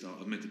 very early start. I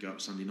was meant to go up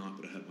Sunday night,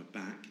 but I hurt my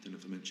back. Don't know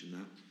if I mentioned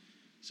that.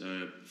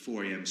 So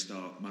 4 a.m.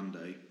 start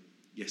Monday,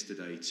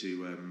 yesterday,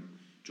 to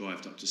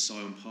drive up to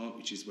Syon Park,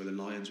 which is where the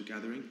Lions were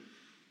gathering.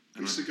 I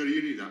used to go to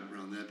uni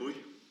around there, boy.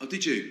 Oh,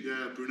 did you?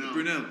 Yeah, Brunel.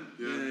 Brunel.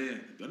 Yeah.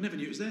 But I never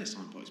knew it was there,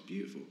 Syon Park. It's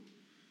beautiful.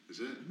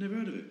 Is it? I've never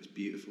heard of it. It's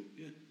beautiful,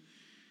 yeah.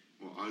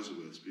 Well,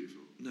 Isleworth's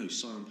beautiful. No,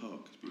 Syon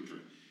Park. It's beautiful.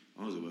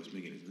 Okay. Isleworth's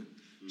Mingin, isn't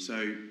it?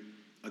 So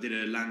I did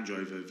a Land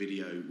Rover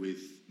video with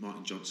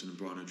Martin Johnson and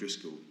Brian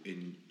O'Driscoll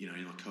in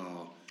my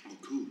car. Oh,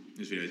 cool.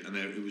 Those videos, and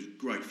it was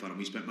great fun. And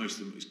we spent most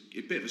of them. It was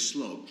a bit of a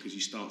slog because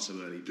you start so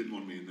early. Didn't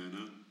want me in there,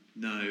 no.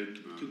 No,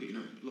 couldn't get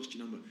lost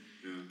your number.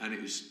 Yeah.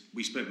 And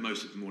we spent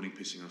most of the morning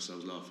pissing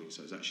ourselves laughing.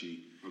 So it's actually.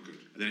 Okay.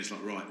 And then it's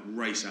like, right,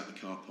 race out the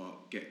car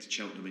park, get to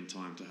Cheltenham in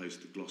time to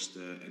host the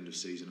Gloucester end of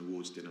season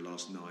awards dinner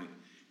last night,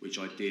 which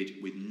I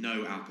did with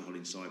no alcohol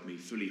inside me,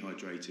 fully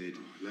hydrated.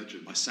 Oh,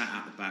 legend. I sat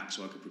at the back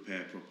so I could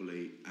prepare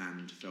properly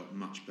and felt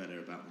much better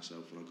about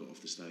myself when I got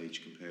off the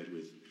stage compared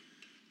with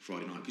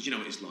Friday night. Because you know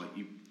what it's like?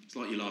 It's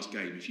like your last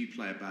game. If you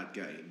play a bad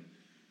game,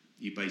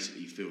 you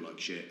basically feel like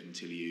shit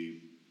until you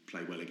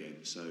play well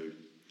again. So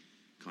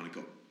kind of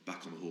got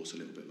back on the horse a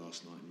little bit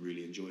last night and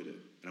really enjoyed it.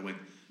 And I went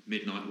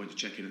midnight, I went to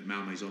check in at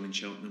Malmaison in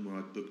Cheltenham where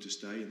I'd booked to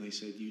stay, and they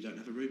said, you don't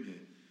have a room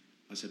here.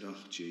 I said, oh,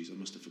 geez, I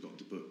must have forgotten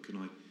to book. Can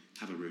I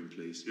have a room,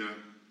 please? Yeah.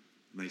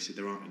 And they said,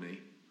 there aren't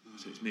any.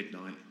 So it's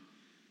midnight.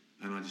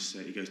 And I just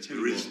said, he goes, tell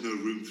there me is no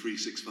room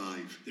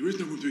 365. There is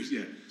no room 365,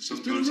 yeah.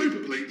 Sometimes they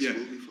complain. Yeah.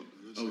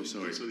 Oh,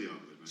 sorry. So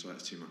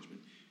that's too much, man.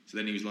 So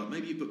then he was like,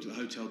 maybe you booked at the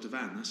Hotel de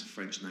Vannes. That's a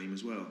French name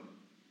as well.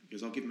 He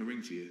goes, I'll give him a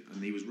ring for you.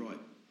 And he was right.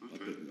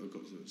 Okay.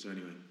 So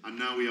anyway. And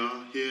now we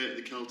are here at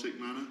the Celtic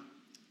Manor.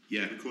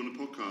 Yeah. Recording a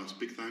podcast.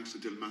 Big thanks to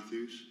Dylan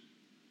Matthews.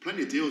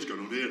 Plenty of deals going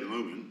on here at the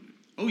moment.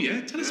 Oh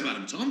yeah? Tell us about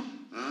them, Tom.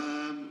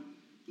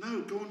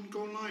 No, go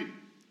online.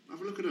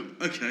 Have a look at them.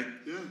 Okay.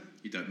 Yeah.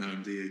 You don't know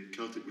them, do you?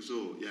 Celtic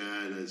Resort.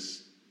 Yeah,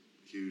 there's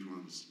huge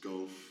ones.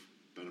 Golf,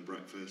 bed and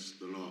breakfast,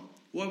 the lot.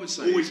 What I would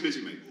say always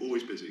busy, mate.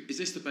 Always busy. Is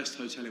this the best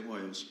hotel in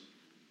Wales?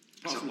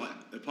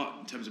 Apart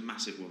in terms of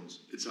massive ones.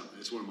 It's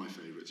one of my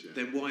favourites, yeah.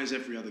 Then why has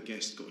every other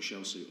guest got a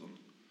shell suit on?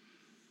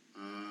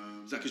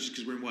 Is that just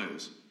because we're in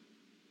Wales?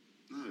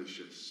 No, it's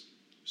just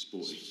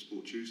sporty.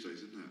 Sport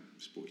Tuesdays, isn't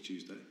it? Sporty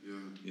Tuesday.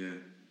 Yeah.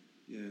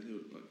 Yeah. They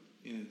look like,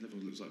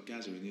 everyone looks like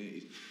Gaza in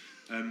the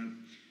 80s.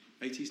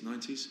 80s,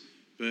 90s.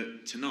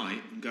 But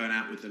tonight, I'm going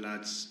out with the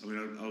lads. I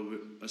mean, I'll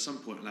at some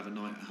point I'll have a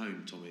night at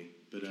home, Tommy.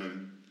 But okay.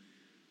 I'm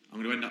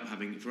going to end up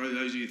having, for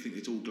those of you who think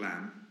it's all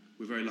glam,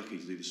 we're very lucky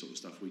to do the sort of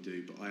stuff we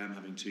do, but I am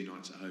having 2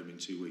 nights at home in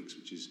 2 weeks,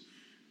 which is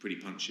pretty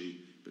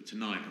punchy. But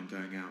tonight I'm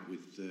going out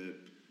with the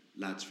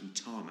lads from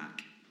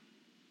Tarmac.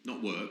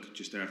 Not work,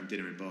 just they're having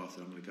dinner in Bath,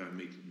 and I'm going to go and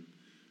meet them.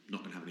 I'm not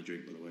going to have any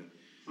drink, by the way.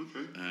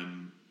 Okay.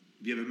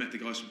 Have you ever met the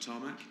guys from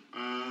Tarmac?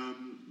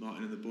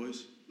 Martin and the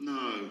boys?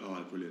 No.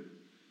 Oh, brilliant.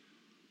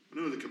 I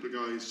know a couple of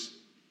guys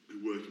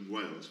who work in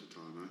Wales for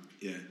Tarmac.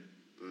 Yeah.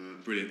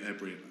 Brilliant. They're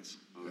brilliant lads.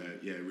 Oh,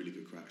 yeah, really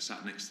good crack.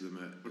 Sat next to them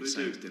at the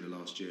Saints dinner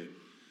last year.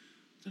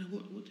 I don't know,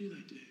 what do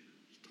they do?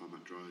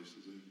 Tarmac drives,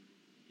 does it?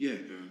 Yeah.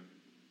 Yeah.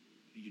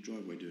 What are your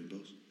driveway doing,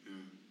 boss? Yeah.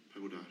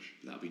 Pebble Dash.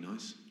 That'd be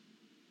nice.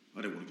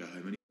 I don't want to go home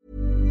anymore.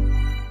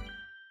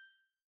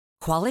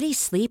 Quality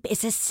sleep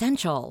is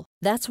essential.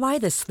 That's why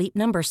the Sleep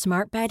Number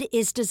Smart Bed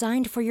is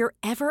designed for your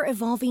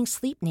ever-evolving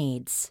sleep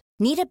needs.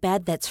 Need a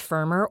bed that's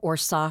firmer or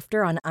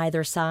softer on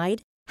either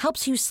side?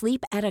 Helps you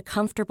sleep at a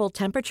comfortable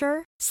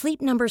temperature?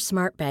 Sleep Number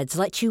Smart Beds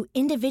let you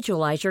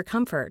individualize your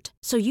comfort,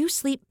 so you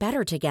sleep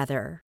better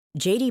together.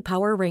 J.D.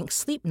 Power ranks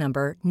Sleep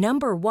Number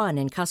number 1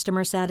 in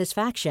customer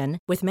satisfaction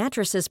with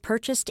mattresses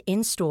purchased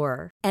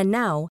in-store. And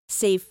now,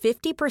 save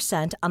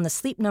 50% on the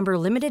Sleep Number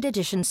Limited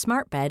Edition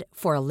Smart Bed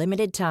for a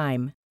limited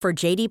time. For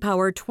J.D.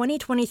 Power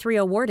 2023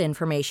 award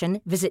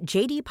information, visit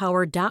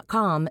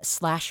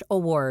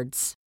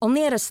jdpower.com/awards.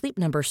 Only at a Sleep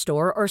Number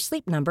store or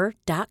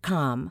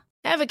sleepnumber.com.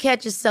 Ever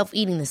catch yourself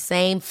eating the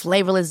same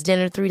flavorless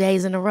dinner 3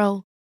 days in a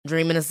row?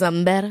 Dreaming of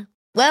something better?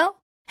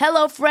 Well,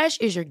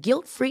 HelloFresh is your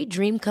guilt-free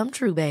dream come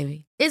true,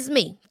 baby. It's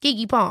me,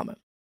 Keke Palmer.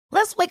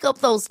 Let's wake up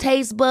those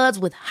taste buds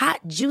with hot,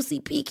 juicy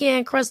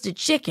pecan-crusted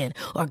chicken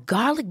or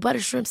garlic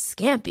butter shrimp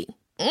scampi.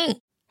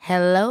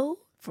 Hello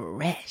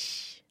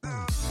Fresh.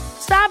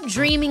 Stop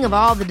dreaming of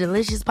all the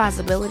delicious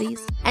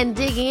possibilities and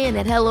dig in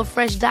at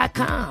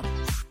HelloFresh.com.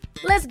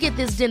 Let's get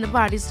this dinner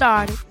party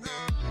started.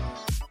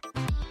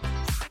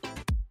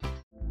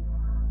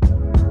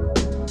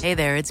 Hey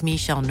there, it's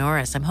Michelle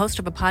Norris. I'm host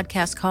of a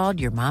podcast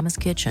called Your Mama's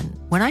Kitchen.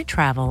 When I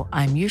travel,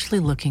 I'm usually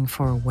looking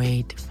for a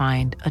way to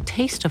find a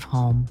taste of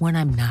home when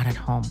I'm not at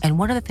home. And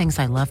one of the things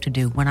I love to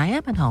do when I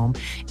am at home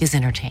is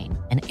entertain.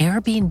 And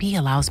Airbnb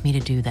allows me to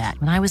do that.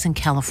 When I was in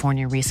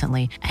California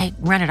recently, I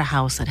rented a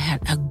house that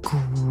had a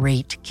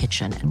great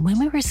kitchen. And when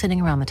we were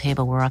sitting around the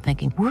table, we were all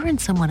thinking, we're in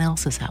someone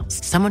else's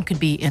house. Someone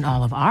could be in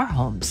all of our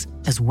homes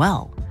as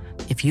well.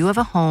 If you have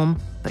a home,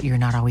 but you're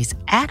not always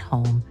at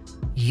home,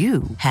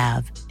 you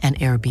have an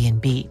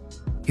Airbnb.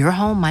 Your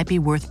home might be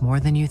worth more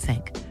than you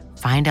think.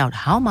 Find out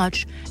how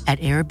much at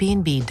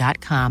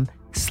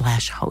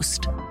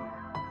airbnb.com/host.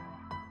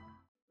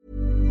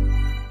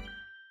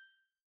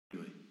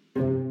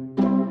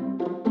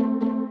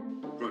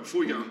 Right,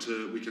 before we get on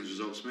to weekend's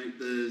results, mate,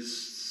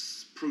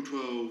 there's Pro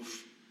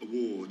 12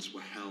 awards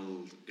were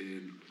held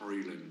in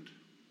Ireland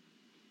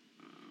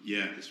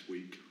this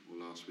week, or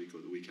last week,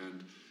 or the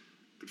weekend.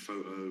 Good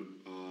photo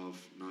of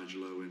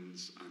Nigel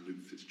Owens and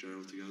Luke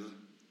Fitzgerald together.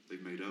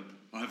 They've made up.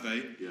 Have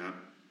they? Yeah.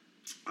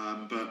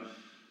 But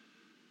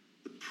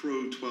the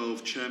Pro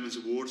 12 Chairman's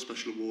Award,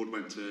 special award,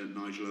 went to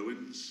Nigel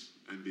Owens,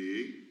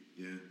 MBE.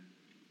 Yeah.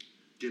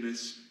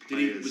 Guinness Did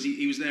players.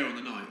 he was there on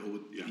the night, or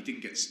Yeah. he didn't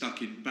get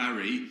stuck in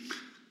Barry?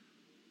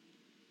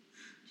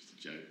 Just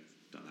a joke.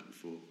 Done that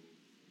before.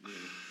 Yeah.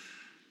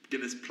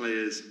 Guinness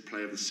Player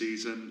of the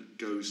Season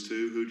goes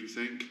to, who do you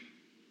think?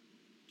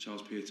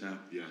 Charles Piutau.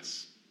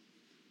 Yes.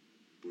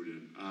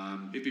 Brilliant.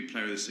 He'd be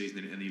player of the season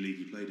in any league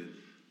he played in.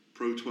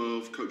 Pro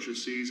 12 Coach of the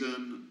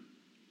Season.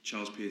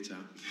 Charles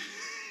Piutau.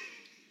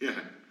 Yeah.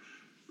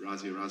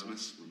 Razzie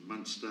Erasmus from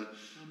Munster.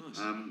 Oh, nice.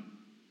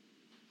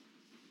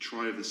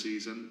 Try of the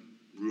Season.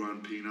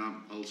 Ruan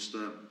Pienaar,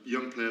 Ulster.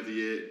 Young Player of the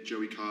Year,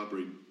 Joey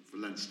Carberry for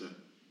Leinster.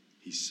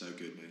 He's so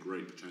good, mate.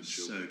 Great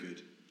potential. So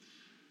good.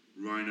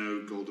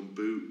 Rhino Golden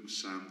Boot,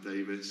 Sam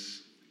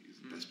Davis. He's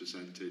the best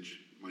percentage.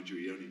 Mind you,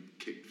 he only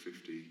kicked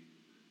 50.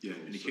 Yeah,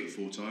 and he kicked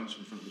 4 times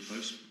from front of the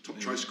post. Top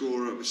try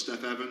scorer was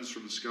Steph Evans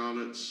from the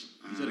Scarlets.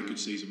 He's had a good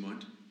season,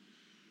 mind.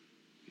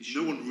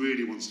 No one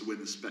really wants to win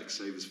the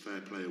Specsavers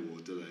Fair Play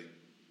Award, do they?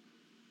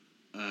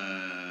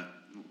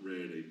 Not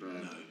really, but...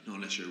 No, not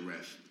unless you're a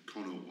ref.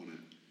 Connaught won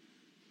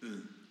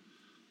it.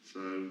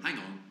 So... Hang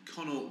on,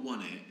 Connaught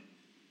won it,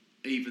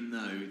 even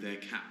though their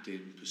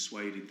captain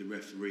persuaded the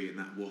referee in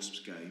that Wasps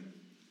game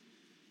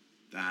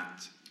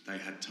that they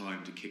had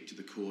time to kick to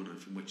the corner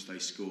from which they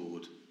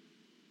scored.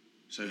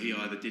 So he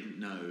either didn't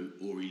know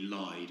or he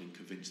lied and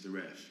convinced the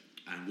ref.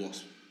 And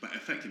Wasps, but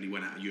effectively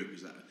went out of Europe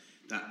because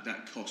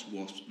that cost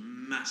Wasps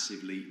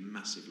massively.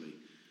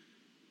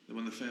 They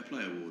won the Fair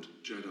Play Award.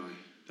 Jedi.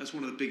 That's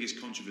one of the biggest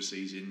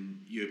controversies in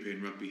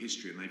European rugby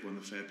history, and they've won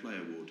the Fair Play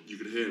Award. You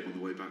could hear him on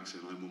the way back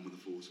saying, I'm one with the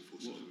force, the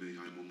force is with me,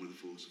 I'm one with the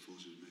force, the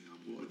force is with me,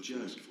 I'm one with the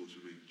force, the force is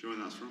with me. Do you know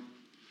where that's from?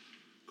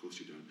 Of course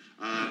you don't.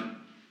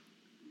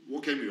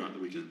 What game were you at the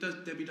weekend?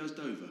 Debbie Does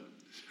Dover.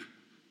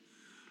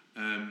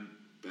 Ben.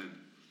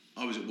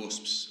 I was at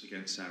Wasps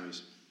against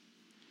Sarries.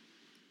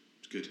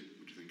 It's good.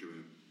 What do you think of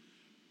it?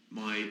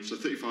 So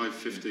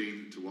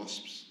 35-15 to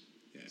Wasps.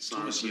 Yeah.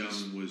 Thomas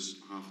Young was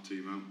half a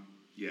team out.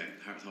 Yeah,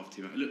 half a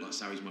team out. It looked like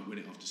Sarries might win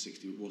it after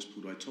 60, but Wasps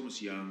pulled away.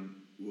 Thomas Young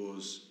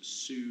was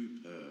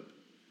superb.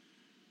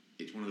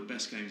 It's one of the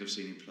best games I've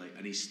seen him play,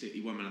 and he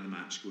won man of the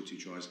match, scored 2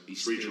 tries.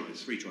 Three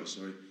tries.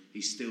 Sorry.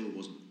 He still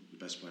wasn't the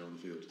best player on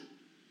the field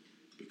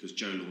because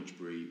Joe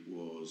Launchbury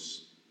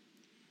was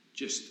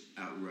just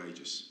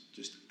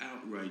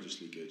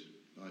outrageously good.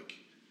 Like,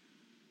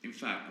 in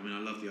fact, I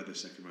love the other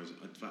second rows.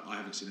 In fact, I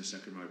haven't seen a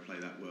second row play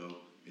that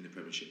well in the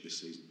Premiership this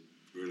season.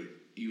 Really?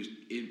 He was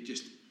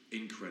just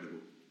incredible.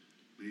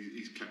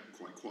 He's kept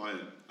quite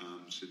quiet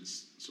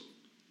since sort of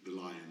the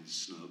Lions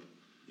snub,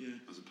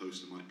 as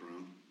opposed to Mike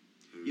Brown.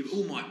 Yeah, but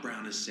all Mike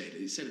Brown has said,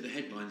 the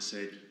headline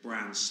said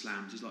Brown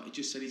slammed. He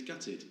just said he's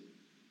gutted.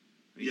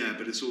 Yeah,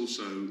 but it's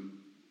also,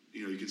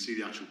 you can see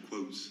the actual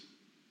quotes.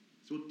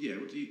 So what the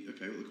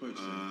quotes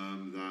say?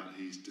 That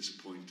he's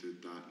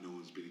disappointed that no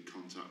one's been in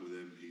contact with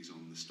him. He's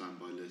on the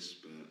standby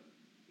list, but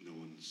no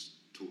one's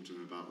talked to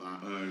him about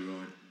that.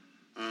 Oh,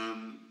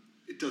 right.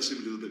 It does seem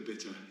a little bit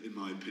bitter, in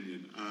my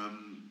opinion.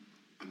 And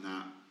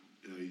that,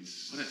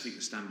 he's... I don't think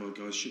the standby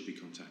guys should be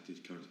contacted.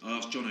 I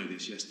asked Jono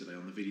this yesterday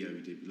on the video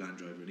he did with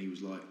Land Rover, and he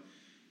was like,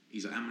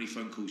 how many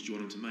phone calls do you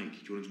want him to make? Do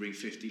you want him to ring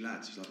 50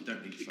 lads? He's like, you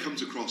don't need to phone. It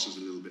comes across as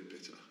a little bit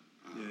bitter.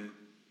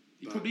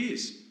 He probably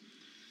is.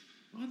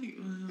 I think...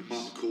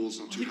 Mark McCall's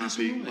not too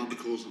happy. Right. Mark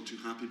McCall's not too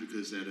happy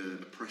because they had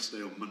a press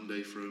day on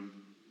Monday for him,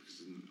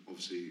 because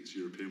obviously it's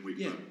European week,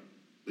 but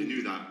they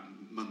knew that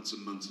months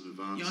and months in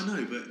advance. Yeah, I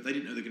know, but they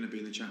didn't know they were going to be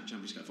in the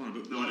Champions Cup final.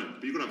 But no, I know,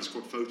 but you've got to have a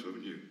squad photo,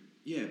 haven't you?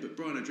 Yeah, but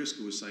Brian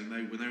O'Driscoll was saying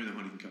when they were in the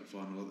Heineken Cup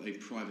final, they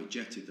private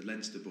jetted the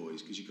Leinster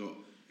boys because you got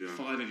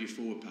 5 of your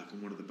forward pack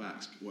and one of the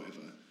backs,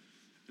 whatever.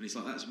 And it's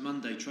like, that's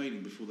Monday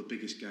training before the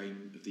biggest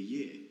game of the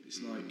year.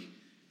 It's like,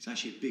 It's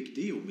actually a big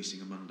deal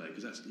missing a Monday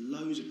because that's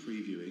loads of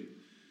previewing,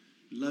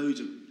 loads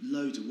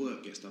of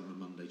work gets done on a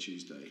Monday,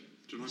 Tuesday. Do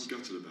you know what I'm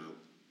gutted about?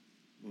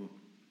 What?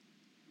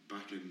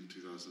 Back in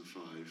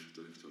 2005, I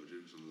don't know if I told you,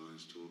 it was on the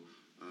Lions tour.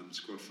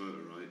 Squad photo,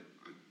 right?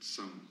 I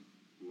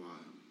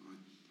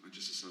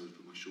just decided to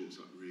put my shorts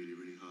up really,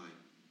 really high.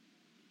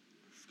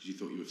 Because you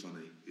thought you were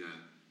funny? Yeah.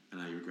 And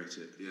now you regret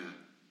it? Yeah.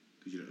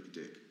 Because you look like a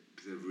dick?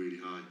 Because they're really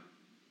high.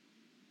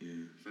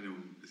 Yeah.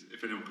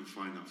 If anyone can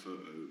find that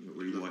photo...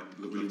 You've got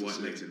really white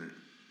legs in it.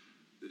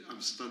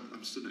 I'm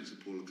stood next to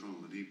Paul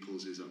O'Connell and he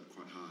pulls his up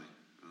quite high.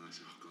 And I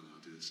said, oh God,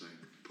 I'll do the same.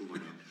 Pull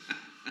mine up.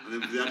 And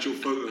then for the actual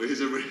photo,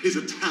 he's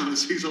a down,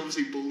 so he's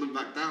obviously pulled them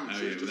back down. Oh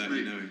so yeah, it's just without me.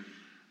 you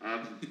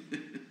knowing.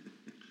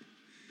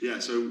 Yeah,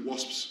 so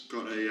Wasps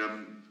got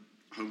a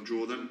home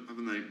draw then,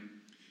 haven't they?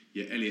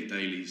 Yeah, Elliot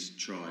Daly's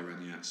try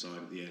around the outside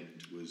at the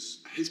end was...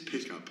 His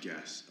pickup.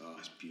 Gas. Oh,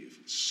 it's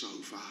beautiful. So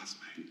fast,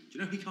 mate. Do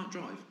you know he can't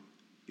drive?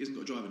 He hasn't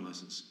got a driving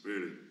licence.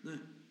 Really? No.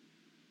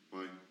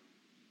 Why? I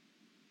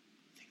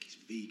think he's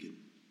vegan.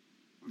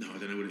 No, I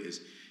don't know what it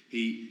is.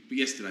 But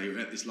yesterday we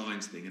were at this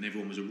Lions thing and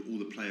all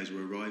the players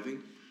were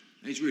arriving.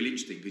 And it's really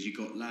interesting because you've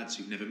got lads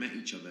who've never met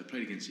each other,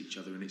 played against each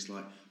other, and it's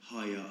like,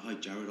 hi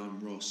Jared, I'm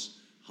Ross.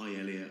 Hi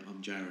Elliot,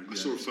 I'm Jared. I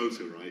saw a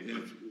photo, right,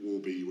 of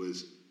Warby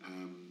was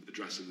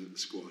addressing the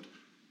squad.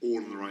 All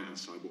on the right-hand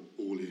side were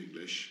all the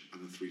English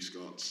and the 3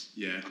 Scots.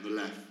 Yeah. And the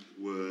left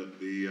were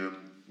the...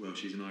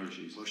 Welshies and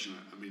Irishies. Welsh,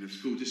 I mean,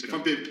 if disco.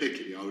 I'm being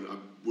picky, I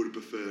would have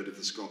preferred if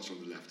the Scots were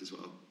on the left as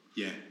well.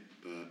 Yeah.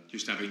 But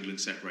just have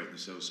England separate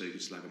themselves so you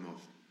could slag them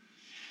off.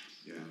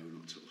 Yeah. No,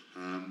 not at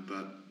all.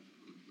 But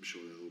I'm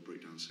sure they'll all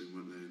break down soon,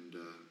 won't they,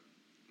 and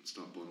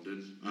start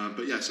bonding.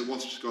 But yeah, so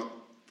Wasps got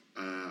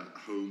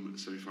home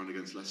semi-final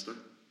against Leicester.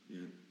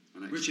 Yeah.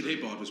 Richard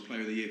Hibbard was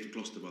Player of the Year for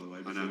Gloucester, by the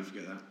way, before we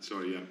forget that.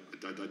 Sorry, yeah.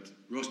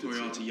 Ross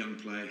Moriarty, young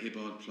player,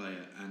 Hibbard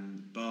player,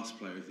 and Bath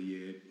Player of the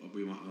Year,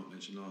 we might not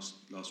mention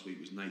last week,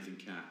 was Nathan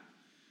Catt.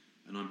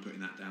 And I'm putting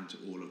that down to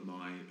all of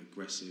my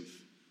aggressive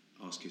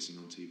arse-kissing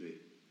on TV.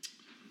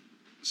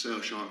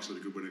 Sale Sharks had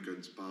a good win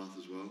against Bath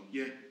as well.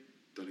 Yeah.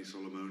 Danny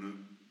Solomono.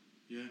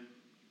 Yeah.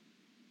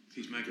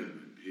 He's mega.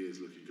 He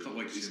is looking good. Can't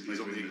wait to see him play.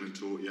 He's on the England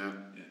tour, yeah.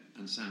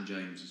 And Sam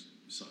James is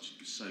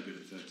so good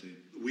at 13.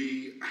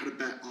 We had a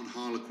bet on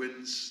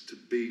Harlequins to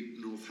beat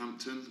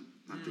Northampton.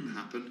 That didn't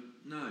happen.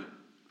 No.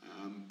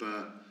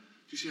 But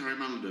do you see Harry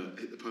Malander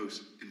hit the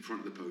post in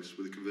front of the post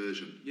with a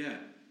conversion? Yeah.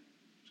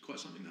 It's quite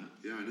something, that.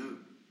 Yeah, I know.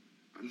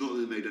 Not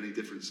that it made any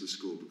difference to the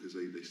score because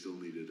they still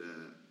needed...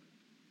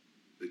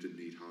 they didn't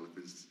need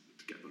Harlequins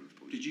to get bonus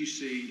points. Did you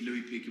see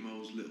Louis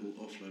Picamol's little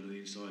offload on the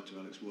inside to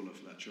Alex Waller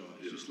for that try?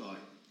 It's just like...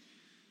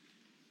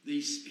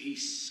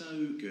 He's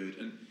so good,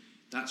 and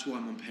that's why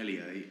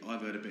Montpellier,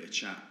 I've heard a bit of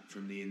chat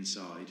from the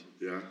inside.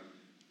 Yeah.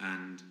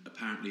 And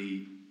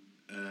apparently,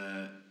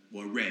 I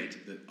read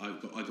that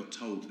I got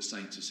told that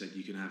Saints have said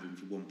you can have him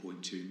for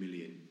 1.2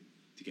 million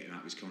to get him out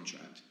of his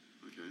contract.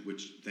 Okay.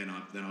 Which then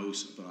I've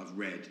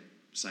read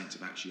Saints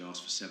have actually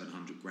asked for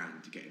 700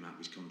 grand to get him out of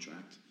his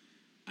contract,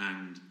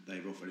 and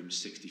they've offered him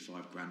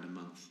 65 grand a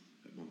month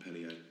at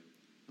Montpellier.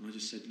 And I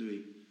just said,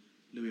 Louis,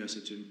 I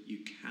said to him, you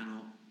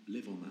cannot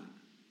live on that.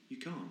 You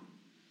can't.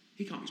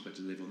 He can't be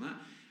expected to live on that.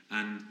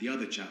 And the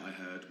other chat I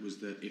heard was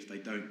that if they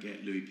don't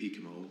get Louis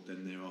Picamol,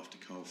 then they're after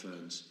Carl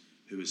Ferns,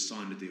 who has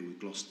signed a deal with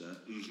Gloucester,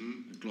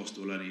 and Gloucester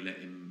will only let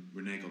him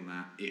renege on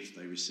that if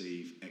they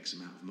receive X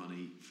amount of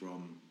money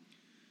from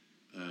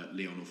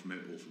Leon or from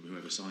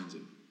whoever signs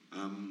him.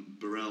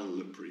 Burrell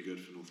looked pretty good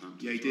for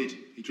Northampton. Yeah, he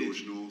did.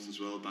 George North as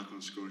well, back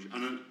on scoring.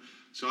 And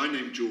so I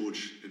named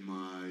George in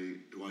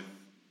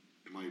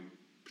my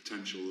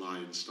potential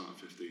Lions start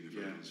 15 if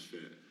everyone's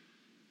fit.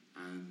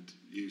 And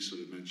you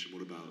sort of mentioned,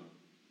 what about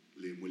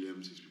Liam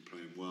Williams? He's been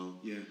playing well.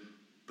 Yeah.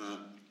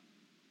 But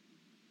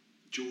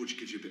George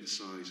gives you a bit of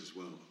size as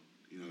well.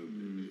 You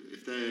know,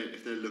 if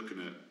they're looking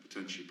at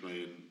potentially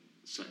playing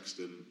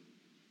Sexton,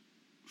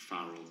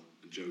 Farrell,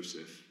 and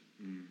Joseph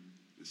in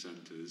the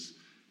centres,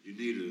 you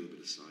need a little bit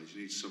of size.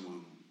 You need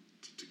someone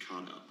to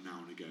cut it up now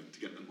and again to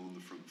get them on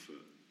the front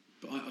foot.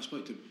 But I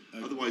spoke to...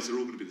 Otherwise, they're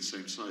all going to be the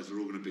same size. They're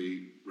all going to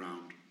be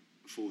round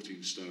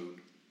 14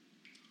 stone.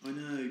 I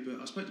know,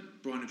 but I spoke to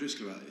Brian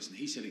O'Driscoll about this, and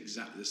he said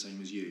exactly the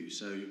same as you.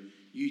 So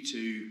you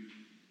two,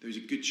 there's a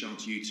good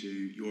chance you two,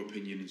 your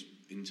opinion is,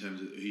 in terms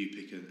of who you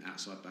pick an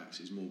outside backs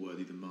is more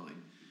worthy than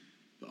mine.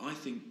 But I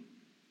think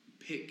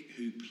pick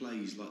who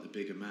plays like the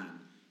bigger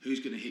man, who's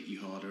going to hit you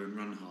harder and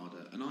run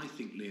harder. And I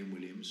think Liam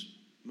Williams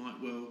might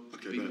well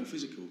be more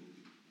physical.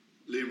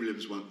 Liam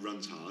Williams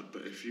runs hard,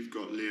 but if you've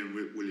got Liam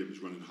Williams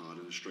running hard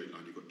in a straight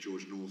line, you've got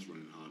George North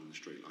running hard in a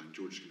straight line,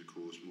 George is going to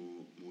cause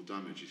more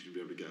damage. He's going to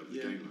be able to get over the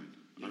gain line.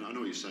 Yeah. I know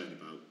what you're saying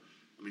about...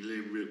 I mean,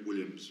 Liam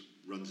Williams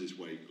runs his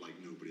weight like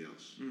nobody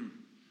else.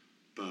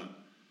 But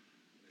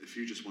if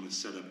you just want to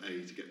set up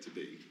A to get to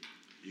B,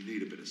 you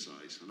need a bit of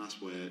size. And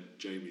that's where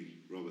Jamie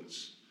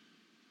Roberts,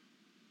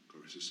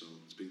 God rest his soul,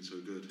 it's been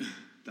so good.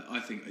 I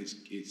think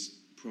it's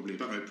probably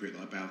appropriate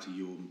that I bow to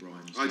your and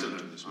Brian's. I don't know.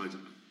 No,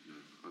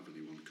 I've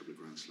only won a couple of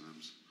Grand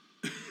Slams.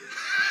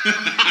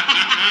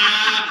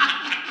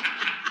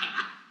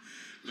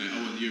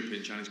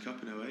 Challenge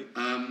Cup in 08.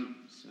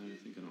 So I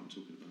think I know what I'm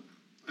talking about.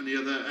 And the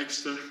other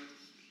Exeter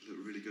look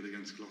really good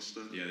against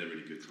Gloucester. Yeah, they're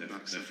really good. They're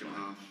second flying.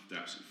 half. They're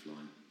absolutely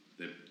flying.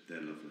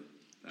 They're lovely.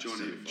 That's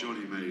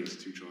Johnny May's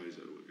 2 tries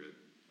that were good.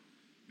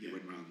 He Yeah.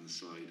 went round the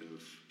side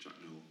of Jack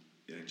Noel.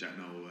 Yeah, Jack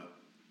Noel,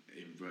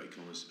 in inverted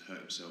commas, hurt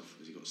himself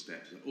as he got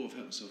steps. Like, I've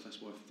hurt myself.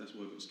 That's why I got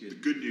The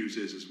skinned. good news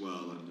is as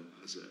well,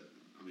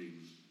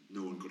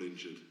 no one got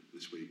injured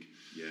this week.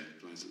 Yeah.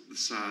 The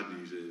sad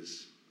news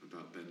is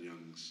about Ben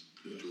Young's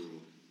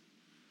withdrawal.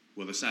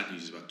 Well, the sad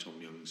news is about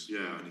Tom Young's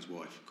and his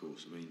wife, of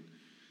course. I mean,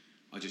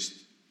 it's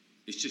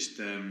just.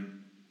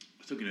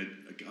 I think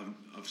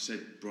I've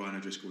said Brian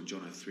O'Driscoll and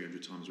Jono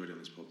 300 times already on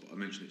this pod, but I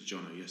mentioned it to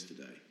Jono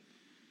yesterday,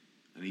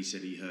 and he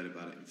said he heard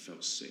about it and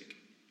felt sick,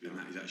 and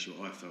that is actually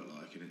what I felt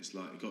like. And it's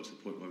like it got to the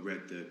point where I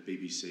read the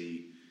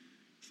BBC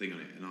thing on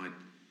it, and I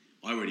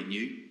already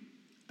knew.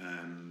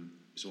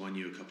 So I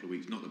knew a couple of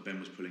weeks, not that Ben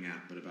was pulling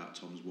out, but about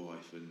Tom's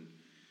wife, and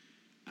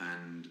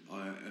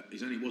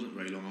it wasn't a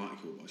very long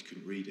article, but I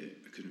couldn't read it.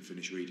 I couldn't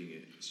finish reading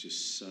it. It's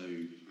just so.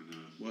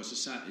 Well, it's as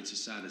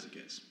sad as it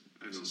gets.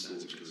 Everyone's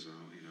thoughts goes out.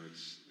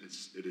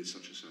 It is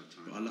such a sad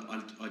time.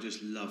 But I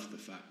just love the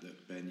fact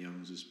that Ben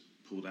Youngs has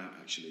pulled out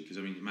actually, because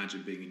I mean,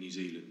 imagine being in New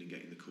Zealand and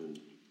getting the call.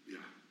 Yeah.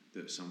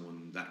 That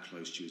someone that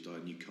close to you has died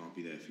and you can't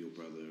be there for your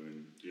brother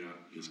and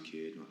his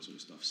kid and that sort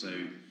of stuff. So,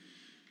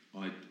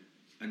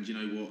 and you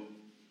know what,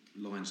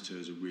 Lions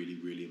tours are really,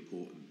 really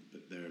important,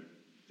 but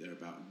they're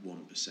about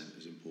 1%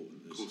 as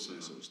important as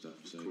that sort of stuff.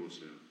 So, of course,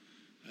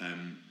 yeah.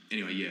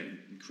 Anyway, yeah,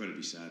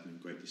 incredibly sad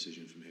and great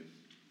decision from him.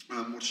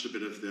 Watched a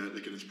bit of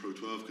the Guinness Pro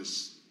 12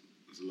 because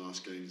it was the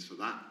last games for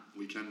that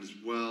weekend as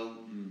well.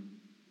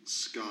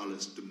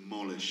 Scarlets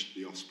demolished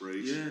the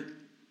Ospreys. Yeah.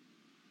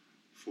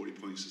 40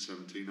 points to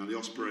 17. Now the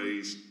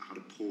Ospreys had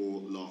a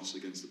poor loss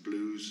against the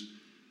Blues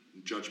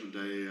on Judgment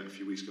Day a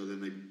few weeks ago. Then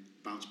they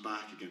bounced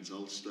back against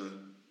Ulster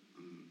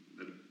and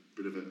had a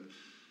bit of a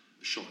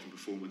shocking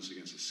performance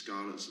against the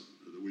Scarlets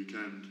at the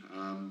weekend.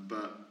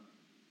 But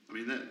I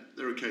mean,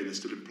 they're okay. They're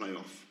still in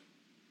playoff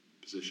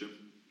position.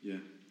 Yeah.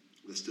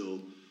 They're still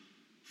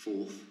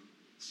 4th.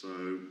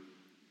 So,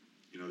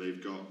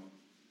 they've got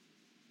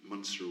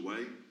Munster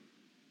away,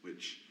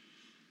 which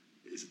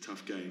is a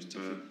tough game.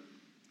 But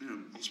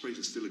Ospreys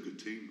are still a good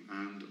team,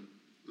 and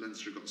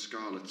Leinster have got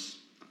Scarlets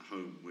at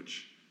home,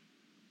 which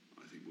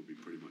I think will be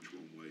pretty much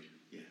one way.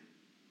 Yeah.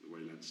 The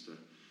way Leinster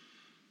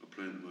are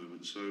playing at the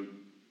moment. So,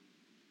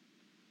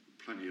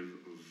 plenty of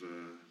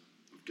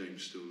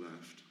games still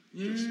left.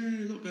 Yeah,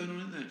 a lot going on,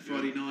 isn't there?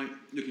 Friday night,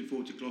 looking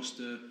forward to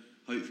Gloucester,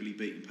 hopefully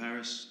beating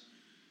Paris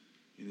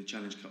in the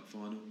Challenge Cup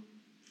final.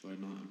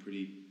 Friday night, I'm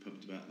pretty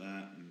pumped about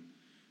that, and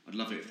I'd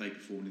love it if they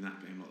performed in that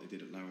game like they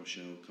did at La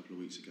Rochelle a couple of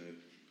weeks ago,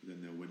 because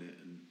then they'll win it,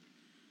 and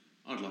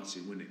I'd like to see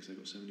them win it because they've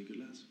got so many good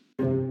lads.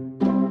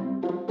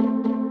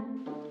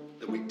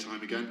 A week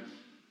time again.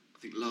 I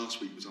think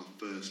last week was our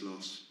first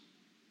loss.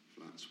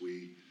 Flats.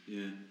 We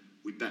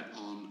bet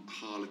on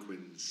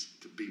Harlequins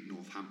to beat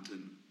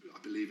Northampton. I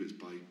believe it's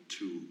by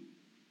 2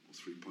 or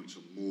 3 points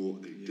or more.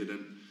 They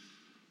didn't.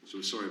 So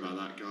we're sorry about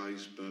that,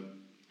 guys, but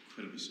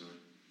incredibly sorry.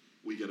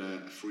 We get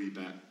a free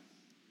bet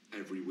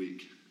every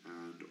week,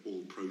 and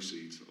all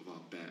proceeds of our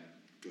bet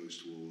goes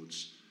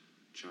towards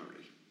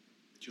charity.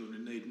 Children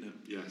in need, isn't it?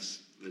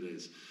 Yes, it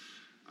is.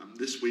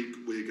 This week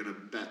we're going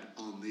to bet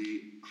on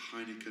the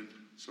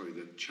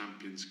the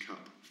Champions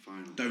Cup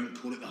final. Don't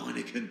call it the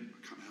Heineken.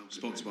 I can't help it.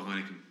 Sponsored by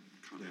Heineken.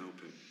 Can't help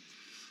it.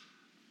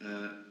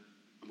 And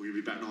we're going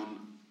to be betting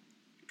on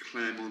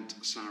Claremont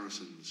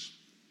Saracens.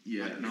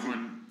 Yeah,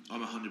 I'm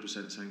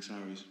 100% saying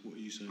Sarries. What are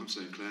you saying? I'm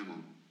saying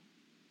Claremont.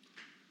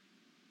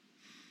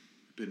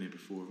 We've been here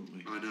before, haven't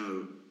we? I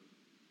know.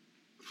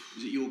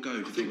 Is it your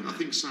go? I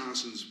think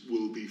Saracens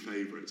will be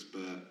favourites,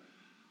 but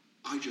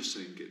I just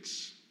think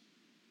it's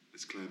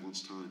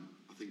Claremont's time.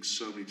 I think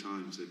so many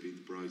times they've been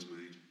the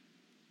bridesmaid.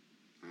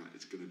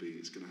 It's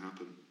going to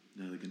happen.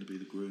 No, they're going to be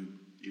the groom.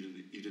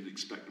 You didn't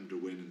expect them to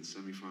win in the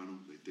semi-final.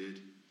 They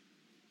did.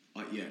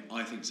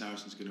 I think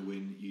Saracens going to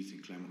win. You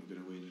think Claremont are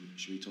going to win.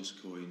 Should we toss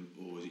a coin,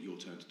 or is it your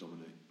turn to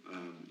dominate?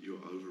 You're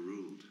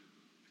overruled.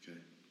 Okay.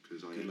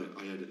 Because I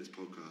edit this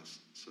podcast,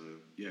 so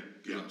yeah.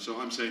 So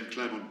I'm saying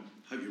Claremont.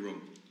 Hope you're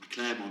wrong.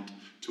 Claremont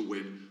to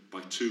win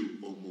by 2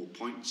 or more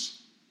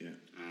points. Yeah.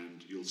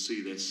 And you'll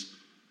see this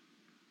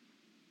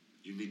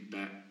unique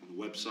bet on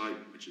the website,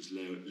 which is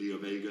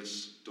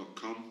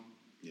leovegas.com.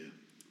 Yeah.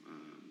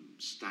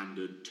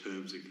 Standard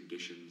terms and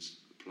conditions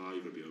apply.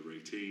 You've got to be over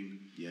 18.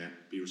 Yeah.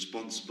 Be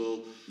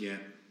responsible. Yeah.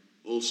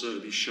 Also,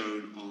 it'll be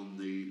shown on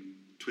the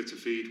Twitter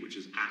feed, which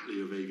is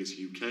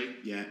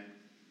 @LeoVegasUK. Yeah.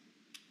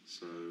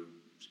 So,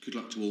 good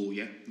luck to all,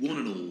 yeah? One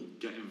and all.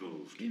 Get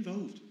involved. Get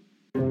involved.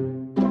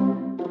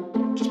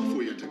 Just before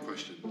we get to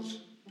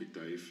questions, Big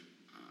Dave,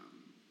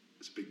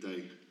 it's a big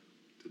day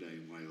today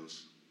in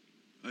Wales.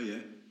 Oh,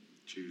 yeah?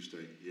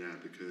 Tuesday, yeah,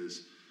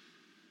 because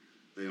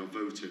they are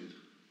voting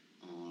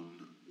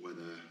on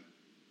whether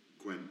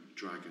Gwent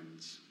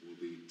Dragons will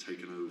be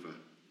taken over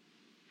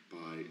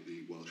by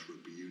the Welsh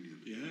Rugby Union.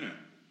 Yeah.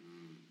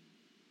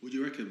 What do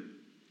you reckon?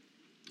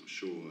 Not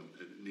sure.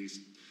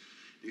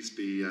 needs to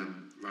be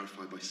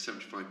ratified by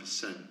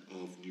 75%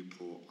 of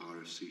Newport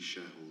RFC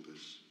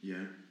shareholders.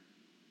 Yeah.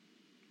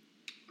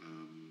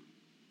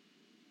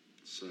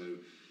 So,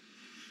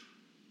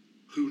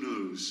 who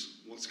knows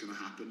what's going to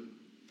happen?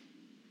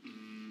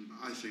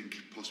 I think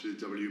possibly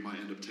the W might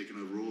end up taking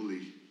over all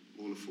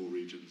the 4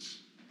 regions.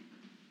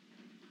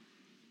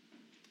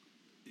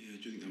 Yeah,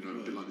 do you think that A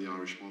would bit work? like the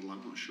Irish model,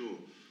 I'm not sure.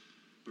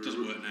 It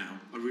doesn't work now.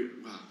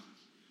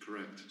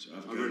 Correct. So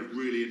I read a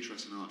really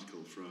interesting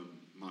article from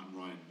Martin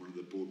Ryan, one of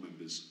the board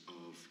members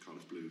of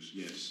Cardiff Blues.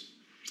 Yes.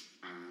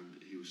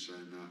 And he was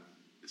saying that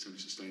it's only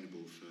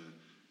sustainable for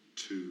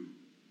 2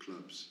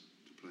 clubs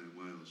to play in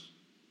Wales.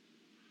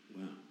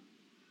 Wow.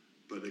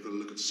 But they've got to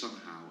look at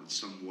somehow and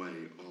some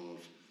way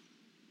of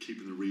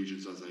keeping the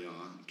regions as they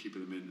are, and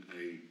keeping them in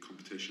a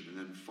competition, and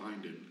then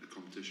finding a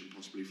competition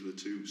possibly for the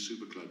 2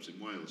 super clubs in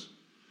Wales.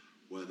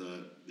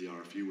 Whether the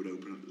RFU would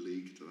open up the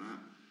league to that.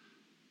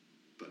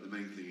 But the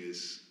main thing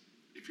is,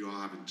 if you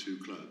are having 2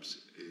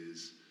 clubs,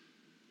 is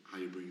how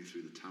you're bringing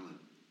through the talent.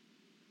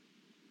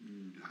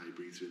 How you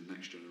bring through the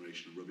next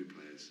generation of rugby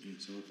players. Yeah,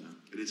 it's hard that.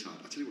 It is hard.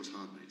 I tell you what's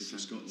hard, mate.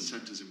 Scotland.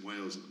 Centres in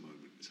Wales at the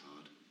moment is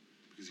hard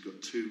because you've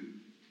got 2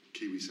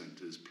 Kiwi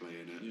centres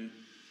playing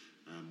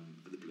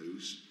at the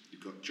Blues.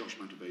 You've got Josh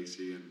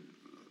Matavesi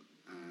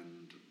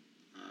and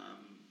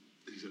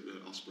he's at the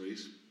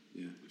Ospreys.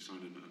 Yeah. We've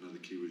signed another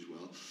Kiwi as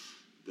well.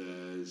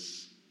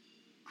 There's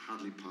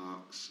Hadley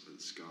Parks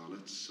at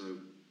Scarlets. So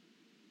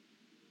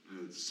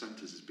the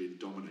centres is being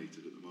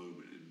dominated at the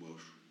moment in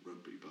Welsh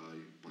rugby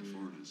by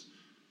foreigners,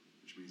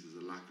 which means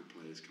there's a lack of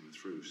players coming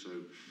through. So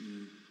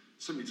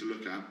something to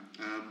look at.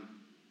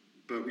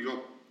 But we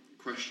got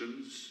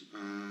questions.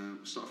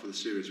 We'll start off with a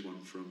serious one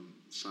from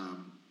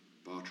Sam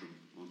Bartram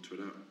on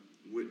Twitter.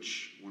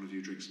 Which one of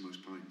you drinks the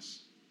most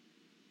pints?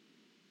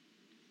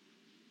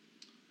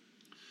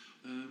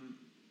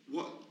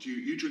 What do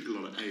you drink a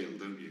lot of ale,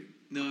 don't you?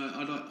 No,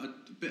 I like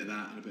a bit of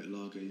that and a bit of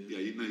lager. Yeah,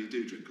 you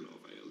do drink a lot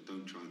of ale.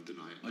 Don't try and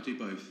deny it. I do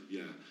both.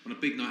 Yeah. On a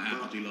big night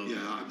out, I do lager.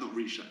 Yeah, I've not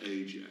reached that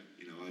age yet.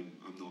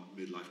 I'm not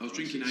midlife. I was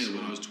drinking ale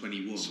when I was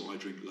 21. So I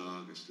drink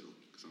lager still.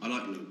 I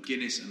like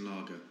Guinness and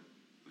lager.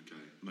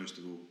 Okay. Most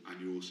of all. And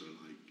you also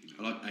like.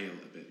 I like ale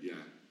a bit. Yeah,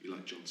 you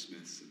like John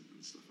Smith's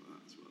and stuff like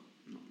that as well.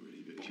 Not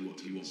really, but if you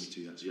want me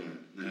to, that's fine.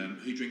 No.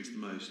 Who drinks the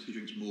most? Who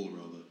drinks more,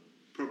 rather?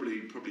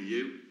 Probably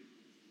you.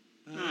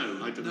 No,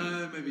 I don't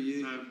know. No, maybe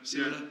you. No,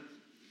 Similar. yeah.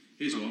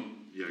 Here's one.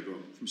 Yeah, go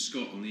on. From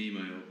Scott on the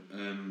email.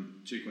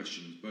 2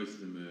 questions. Both of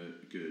them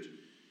are good.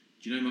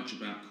 Do you know much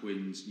about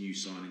Quinn's new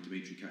signing,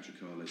 Dimitri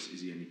Katrakalis?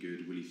 Is he any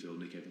good? Will he fill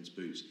Nick Evans'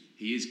 boots?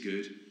 He is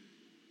good.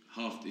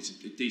 It's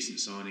a decent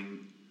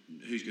signing.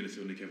 Who's going to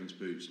fill Nick Evans'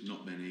 boots?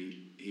 Not many.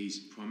 He's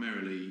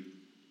primarily,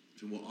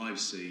 from what I've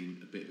seen,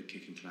 a bit of a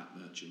kick and clap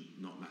merchant,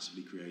 not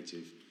massively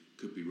creative.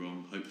 Could be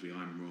wrong. Hopefully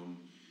I'm wrong.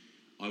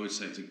 I would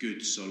say it's a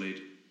good,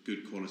 solid,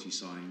 good quality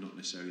signing, not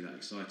necessarily that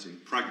exciting.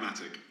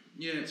 Pragmatic.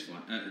 Yeah, it's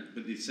fine.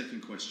 But the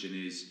second question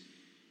is,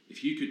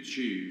 if you could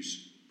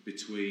choose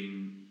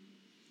between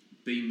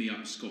Beam Me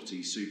Up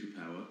Scotty's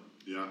superpower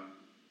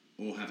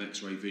or have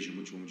X-ray vision,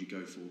 which one would you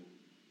go for?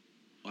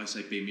 I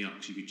say Beam Me Up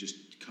because you could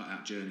just cut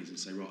out journeys and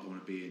say, right, I want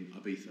to be in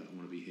Ibiza, I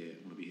want to be here,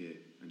 I want to be here,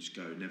 and just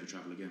go, never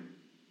travel again.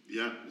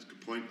 Yeah, that's a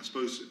good point. I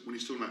suppose when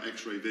he's talking about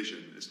X-ray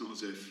vision, it's not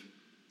as if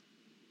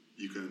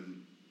you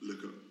can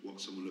look at what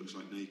someone looks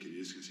like naked.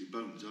 You're just going to see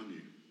bones, aren't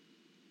you?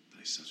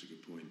 That is such a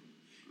good point.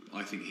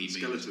 I think he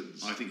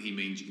skeletons. I think he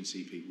means you can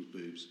see people's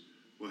boobs.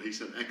 Well, he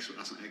said X-ray.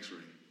 That's not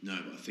X-ray. No,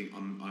 but I think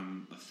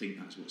I think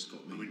that's what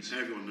Scott means. I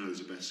mean, everyone knows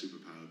the best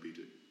superpower would be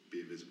to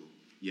be invisible.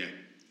 Yeah.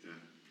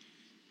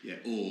 Yeah.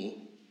 Or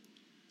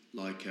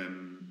like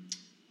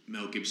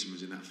Mel Gibson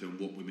was in that film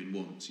What Women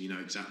Want, so you know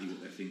exactly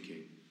what they're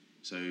thinking.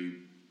 So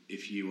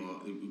if you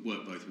are, it would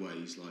work both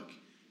ways. Like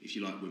if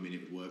you like women,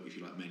 it would work. If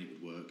you like men, it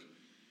would work.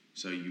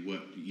 So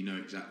you know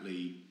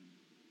exactly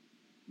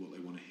what they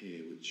want to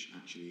hear, which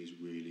actually is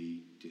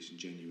really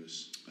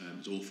disingenuous.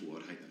 It's awful.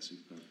 I'd hate that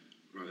superpower.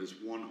 Right, there's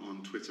one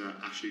on Twitter,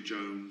 Ashley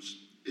Jones.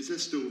 Is there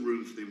still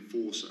room for the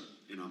enforcer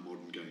in our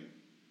modern game?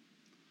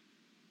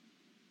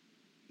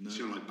 No.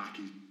 So like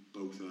Baki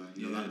Botha,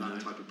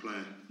 that type of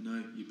player.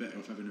 No, you're better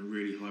off having a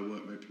really high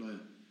work rate player.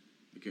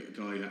 A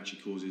guy who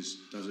actually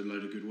does a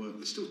load of good work.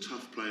 There's still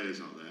tough players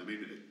out there. I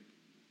mean,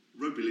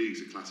 rugby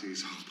league's a classic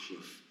example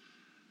of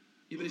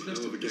a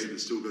game that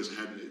still goes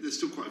ahead. There's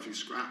still quite a few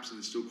scraps and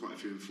there's still quite a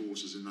few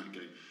enforcers in that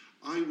game.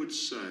 I would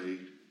say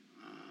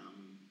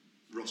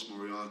Ross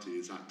Moriarty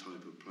is that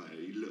type of player.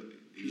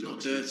 He's not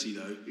dirty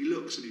though. He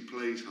looks and he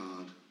plays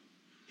hard.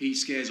 He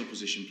scares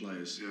opposition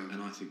players,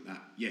 and I think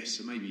that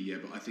so maybe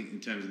but I think in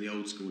terms of the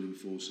old school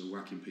enforcer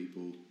whacking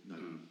people,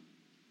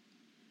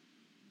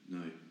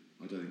 no,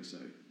 I don't think so.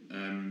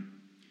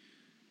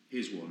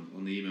 Here's one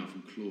on the email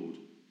from Claude.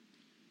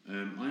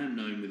 I am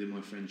known within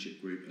my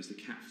friendship group as the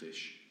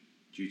catfish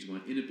due to my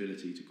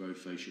inability to grow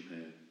facial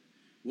hair.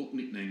 What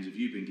nicknames have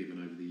you been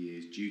given over the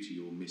years due to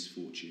your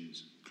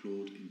misfortunes?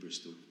 Claude in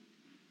Bristol.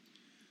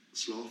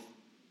 Sloth.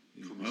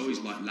 Yeah. I always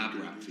liked lab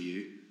rat for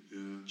you.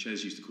 Yeah.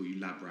 Ches used to call you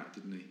lab rat,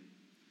 didn't he?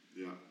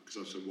 Yeah, because I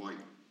was so white.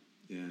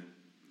 Yeah.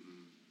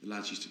 The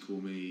lads used to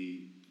call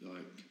me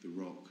like The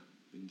Rock,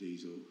 Vin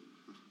Diesel,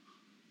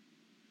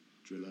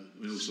 Driller.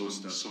 I mean, all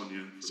sorts of stuff.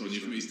 Sonia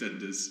from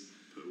EastEnders.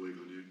 Put a wig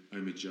on you.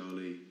 Omid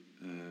Jali.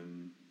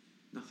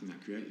 Nothing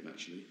that creative,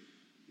 actually.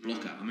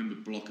 Blocker. I remember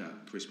Blocker,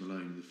 Chris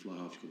Malone, the fly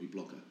half, called me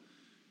Blocker,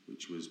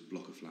 which was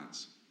Blocker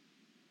Flats.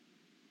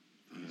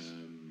 Nice.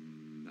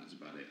 That's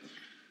about it.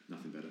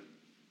 Nothing better.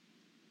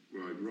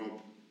 Right,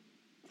 Rob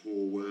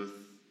Horworth,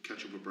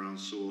 ketchup or brown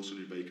sauce on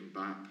your bacon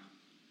bap?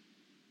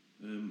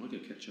 I go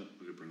ketchup.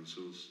 I go brown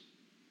sauce.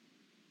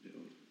 Bit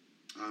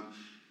odd.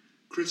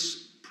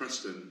 Chris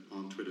Preston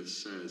on Twitter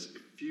says,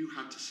 if you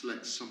had to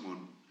select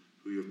someone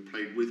who you have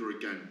played with or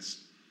against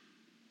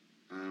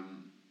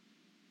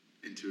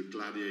into a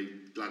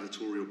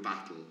gladiatorial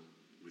battle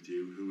with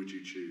you, who would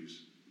you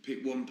choose?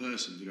 Pick one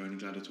person to go in a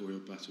gladiatorial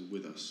battle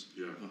with us.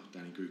 Yeah. Oh,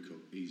 Danny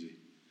Grewcock. Easy.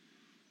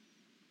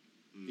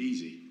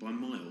 Easy. By a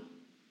mile.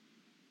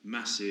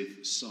 Massive,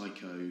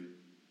 psycho,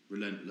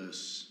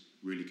 relentless,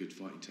 really good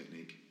fighting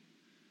technique.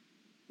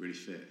 Really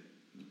fit.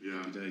 Yeah.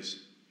 Happy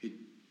days.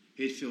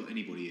 He'd fill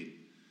anybody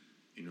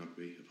in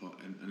rugby,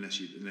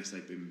 unless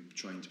they've been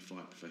trained to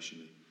fight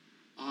professionally.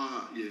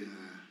 Yeah,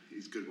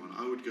 he's a good one.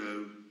 I would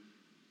go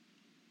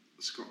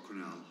Scott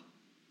Cornell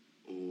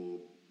or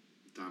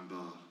Dan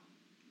Barr.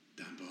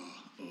 Dan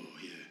Barr. Oh,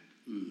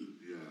 yeah. Ooh.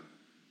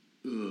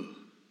 Yeah. Ugh.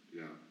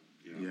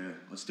 Yeah.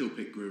 I'd still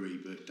pick Gruey,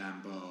 but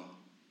Dan Barr,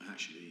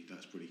 actually,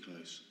 that's pretty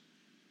close.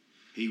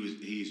 He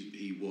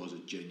was a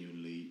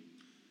genuinely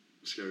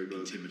scary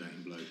bloke.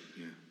 Intimidating bloke,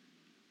 yeah.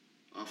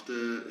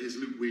 Here's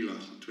Luke Wheeler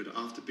on Twitter.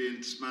 After being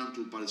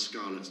dismantled by the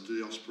Scarlets, do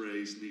the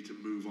Ospreys need to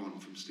move on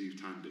from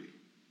Steve Tandy?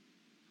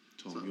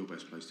 Tom, your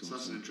best place to answer.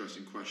 That's an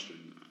interesting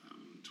question.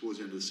 Towards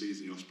the end of the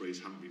season, the Ospreys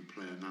haven't been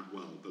playing that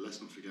well, but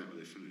let's not forget where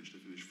they finished. They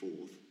finished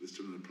 4th. They're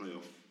still in a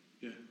playoff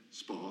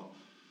spot.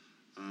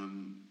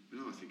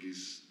 I think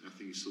he's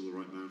still the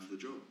right man for the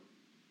job.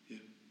 Yeah.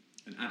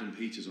 And Adam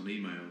Peters on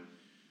email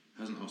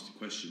hasn't asked a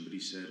question, but he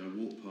said, I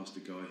walked past a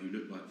guy who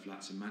looked like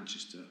Flats in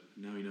Manchester.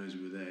 Now he knows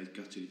we were there. He's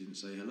gutted he didn't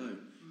say hello.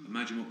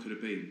 Imagine what could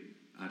have been,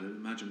 Adam.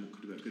 Imagine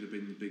what could have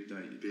been the big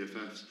day.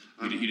 BFFs.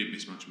 You didn't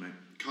miss much, mate.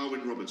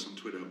 Carwyn Roberts on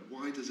Twitter.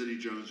 Why does Eddie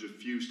Jones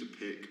refuse to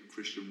pick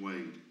Christian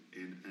Wade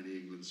in any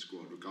England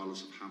squad,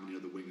 regardless of how many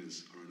other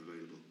wingers are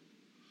unavailable?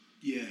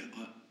 Yeah,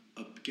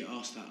 I get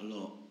asked that a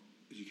lot,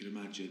 as you can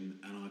imagine,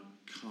 and I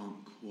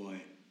can't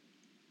quite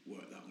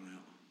work that one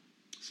out.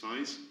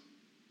 Size?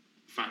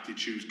 Fact he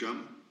chews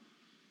gum?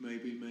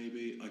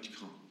 Maybe. I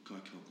can't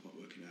quite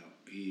work it out.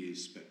 He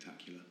is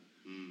spectacular,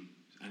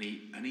 and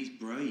he's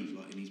brave,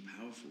 and he's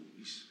powerful.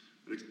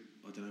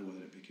 I don't know why they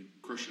don't pick him.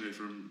 Question here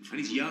from and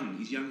he's young.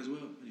 He's young as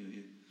well.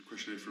 Yeah.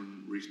 Question here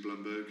from Reece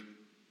Blumberg.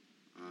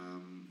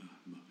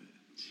 Muppet.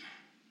 Yeah.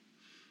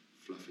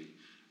 Fluffy.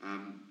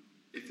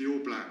 If the All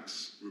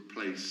Blacks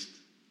replaced,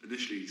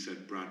 initially he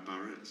said Brad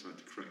Barrett, so I had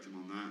to correct him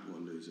on that. What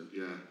a loser.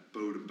 Yeah,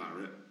 Bowden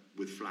Barrett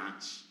with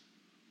Flats,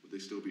 would they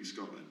still beat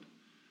Scotland?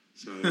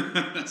 So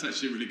that's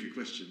actually a really good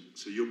question.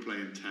 So you're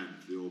playing 10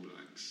 for the All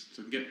Blacks.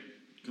 So can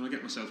I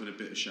get myself in a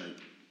bit of shape?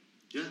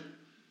 Yeah.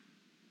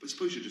 But I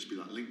suppose you'd just be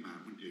like link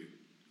man, wouldn't you?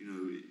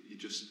 You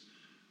just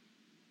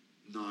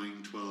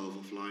 9, 12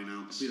 off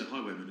line-outs. I'd be the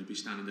highwayman who'd be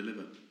stand and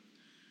deliver.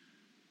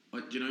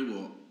 Do you know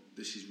what?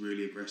 This is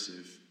really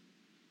aggressive.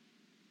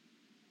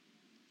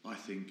 I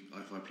think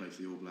if I play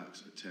for the All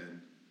Blacks at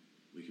 10,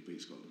 we could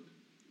beat Scotland.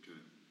 Okay.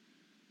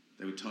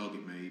 They would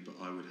target me, but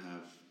I would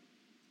have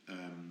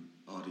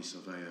Ardie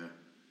Savea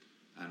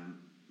and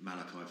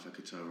Malachi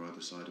Fekitoa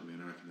either side of me,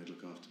 and I reckon they'd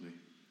look after me.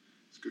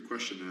 It's a good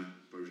question there,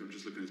 Boris. I'm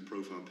just looking at his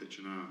profile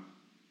picture now.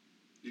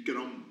 You get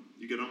on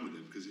with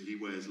him because he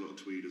wears a lot of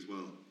tweed as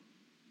well.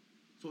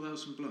 I thought that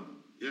was from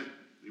Blum. Yeah,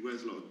 he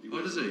wears a lot of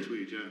does he?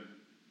 Tweed, yeah.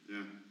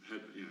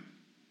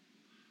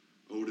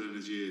 Older than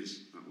his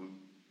years, that one.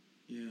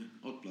 Yeah,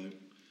 odd bloke.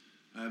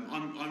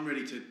 I'm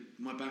ready to.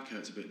 My back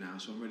hurts a bit now,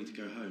 so I'm ready to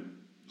go home.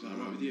 Is that all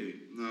right with you?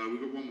 No,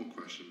 we've got one more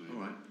question, mate.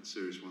 All right. A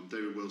serious one.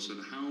 David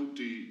Wilson, how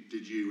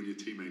did you and your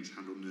teammates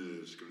handle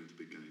nerves going into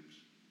big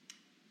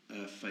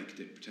games? Faked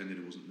it, pretended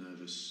I wasn't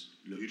nervous.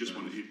 You just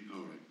wanted...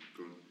 All right,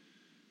 go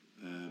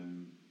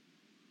on.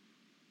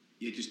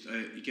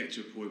 You get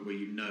to a point where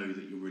you know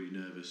that you're really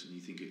nervous and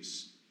you think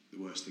it's the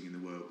worst thing in the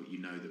world, but you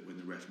know that when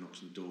the ref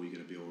knocks on the door, you're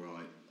going to be all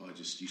right. I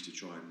just used to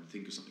try and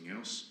think of something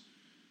else,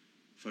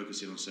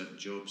 focus in on certain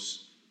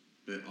jobs,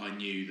 but I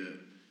knew that,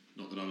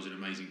 not that I was an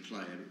amazing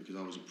player, but because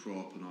I was a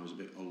prop and I was a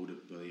bit older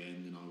by the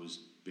end and I was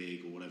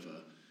big or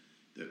whatever,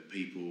 that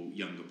people,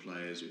 younger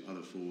players,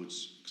 other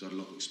forwards, because I had a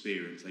lot of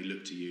experience, they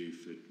looked to you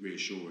for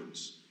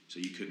reassurance, so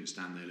you couldn't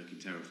stand there looking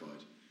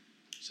terrified.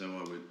 So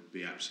I would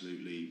be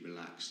absolutely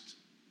relaxed,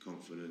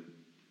 confident,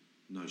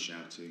 no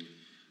shouting.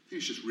 I think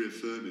it's just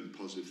reaffirming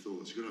positive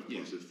thoughts. You've got to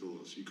have positive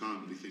thoughts. You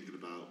can't be thinking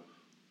about,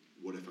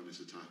 what if I miss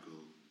a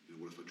tackle?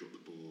 What if I drop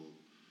the ball?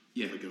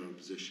 Yeah. If I get out of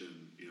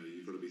position?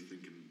 You've got to be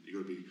thinking, you've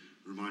got to be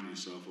reminding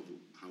yourself of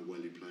how well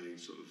you play,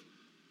 sort of.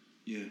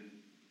 Yeah.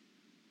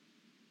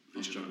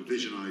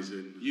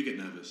 Visionising. You get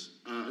nervous?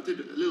 I did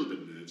a little bit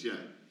of nerves, yeah,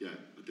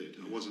 I did.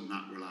 I wasn't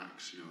that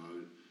relaxed,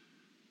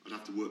 I'd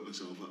have to work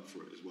myself up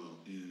for it as well.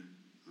 Yeah.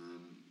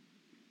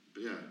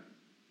 But yeah,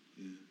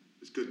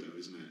 it's good though,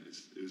 isn't it?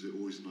 It was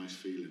always a nice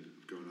feeling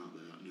of going out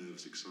there, that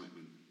nervous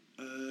excitement.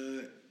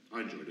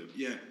 I enjoyed it.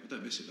 Yeah, I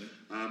don't miss it though.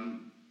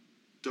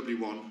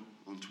 W1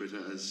 on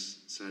Twitter has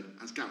said,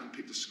 has Gatland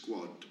picked a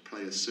squad to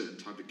play a certain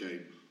type of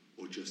game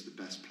or just the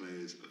best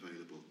players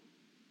available?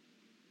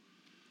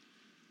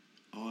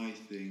 I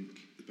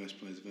think the best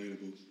players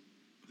available.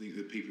 I think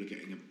that people are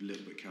getting a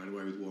little bit carried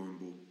away with Warren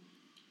Ball.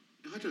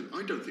 I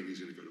don't think he's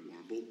going to go to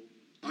Warren Ball.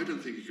 I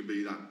don't think he can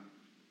be that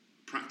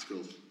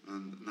practical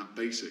and that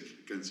basic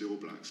against the All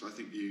Blacks. I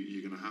think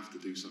you're going to have to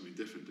do something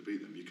different to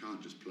beat them. You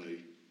can't just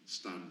play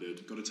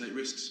standard. Got to take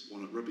risks.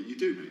 One-up rugby. You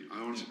do, mate. I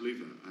honestly believe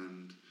that.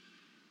 And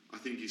I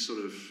think he's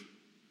sort of,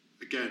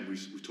 again,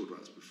 we've talked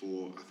about this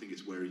before, I think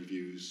it's where he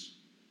views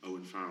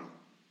Owen Farrell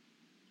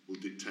will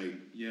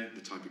dictate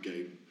the type of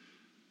game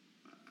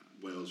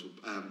Lions will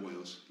play. Enough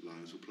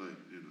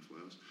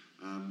Wales.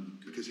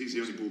 Because he's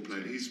the only ball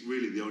player. He's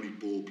really the only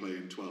ball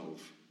playing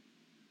 12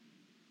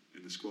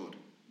 in the squad.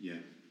 Yeah.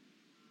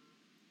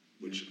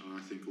 Which I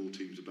think all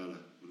teams are better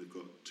when they've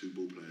got two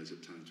ball players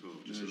at 10 and 12.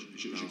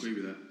 Should agree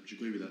with that. Should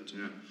agree with that,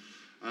 Tom.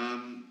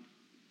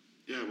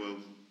 Yeah. Well,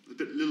 a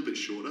little bit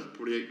shorter,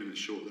 probably 8 minutes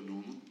shorter than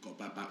normal. Got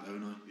bad back though,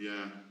 haven't I?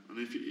 Yeah. And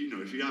if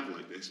you have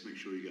like this, make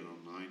sure you get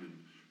online and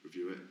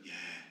review it. Yeah.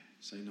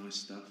 Say nice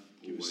stuff.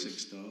 Give us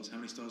 6 stars. How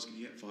many stars can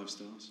you get? 5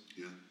 stars?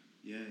 Yeah.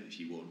 Yeah, if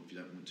you want. If you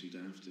don't want to, you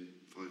don't have to.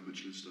 5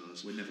 Michelin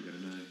stars. We're never going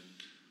to know.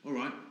 All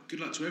right. Good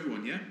luck to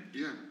everyone, yeah?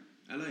 Yeah.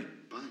 LA.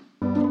 Bye.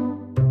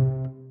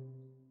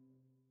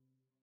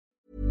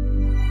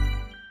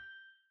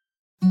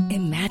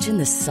 Imagine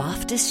the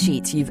softest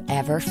sheets you've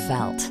ever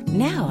felt.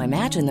 Now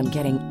imagine them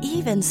getting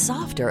even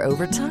softer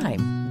over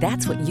time.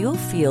 That's what you'll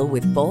feel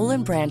with Boll &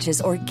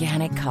 Branch's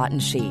organic cotton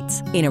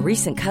sheets. In a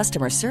recent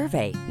customer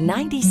survey,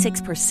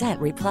 96%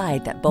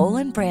 replied that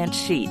Boll & Branch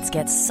sheets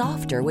get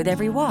softer with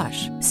every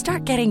wash.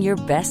 Start getting your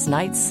best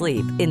night's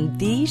sleep in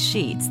these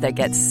sheets that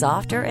get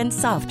softer and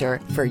softer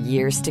for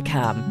years to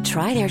come.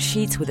 Try their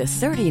sheets with a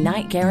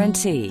 30-night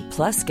guarantee.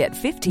 Plus, get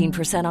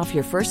 15% off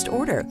your first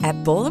order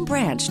at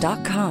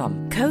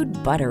bollandbranch.com. Code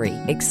BUTTERY.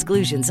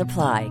 Exclusions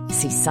apply.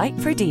 See site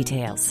for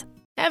details.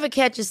 Ever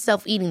catch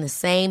yourself eating the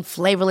same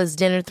flavorless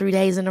dinner 3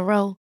 days in a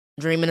row?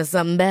 Dreaming of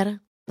something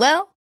better?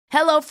 Well,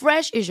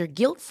 HelloFresh is your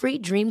guilt-free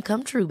dream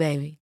come true,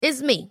 baby.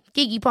 It's me,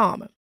 Keke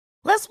Palmer.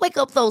 Let's wake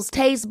up those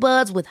taste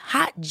buds with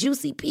hot,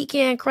 juicy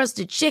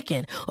pecan-crusted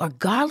chicken or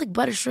garlic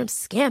butter shrimp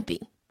scampi.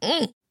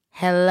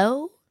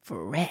 Hello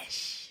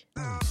Fresh.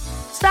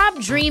 Stop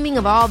dreaming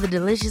of all the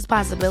delicious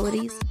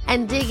possibilities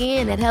and dig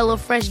in at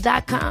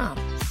HelloFresh.com.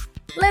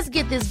 Let's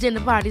get this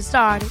dinner party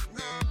started.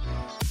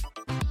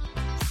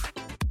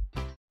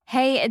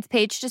 Hey, it's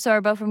Paige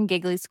DeSorbo from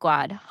Giggly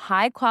Squad.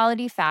 High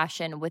quality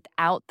fashion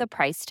without the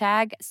price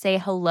tag. Say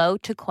hello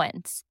to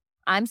Quince.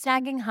 I'm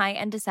snagging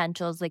high-end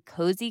essentials like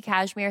cozy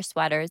cashmere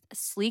sweaters,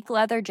 sleek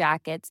leather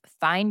jackets,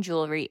 fine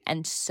jewelry,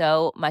 and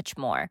so much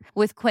more.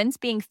 With Quince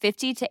being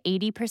 50 to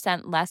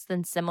 80% less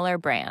than similar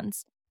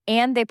brands.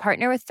 And they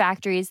partner with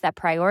factories that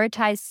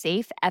prioritize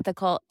safe,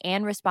 ethical,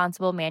 and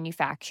responsible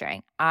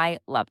manufacturing. I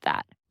love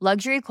that.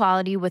 Luxury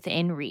quality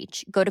within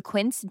reach. Go to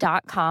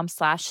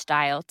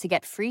quince.com/style to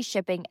get free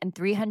shipping and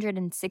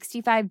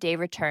 365-day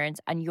returns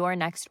on your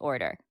next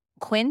order.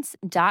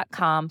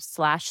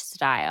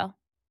 Quince.com/style.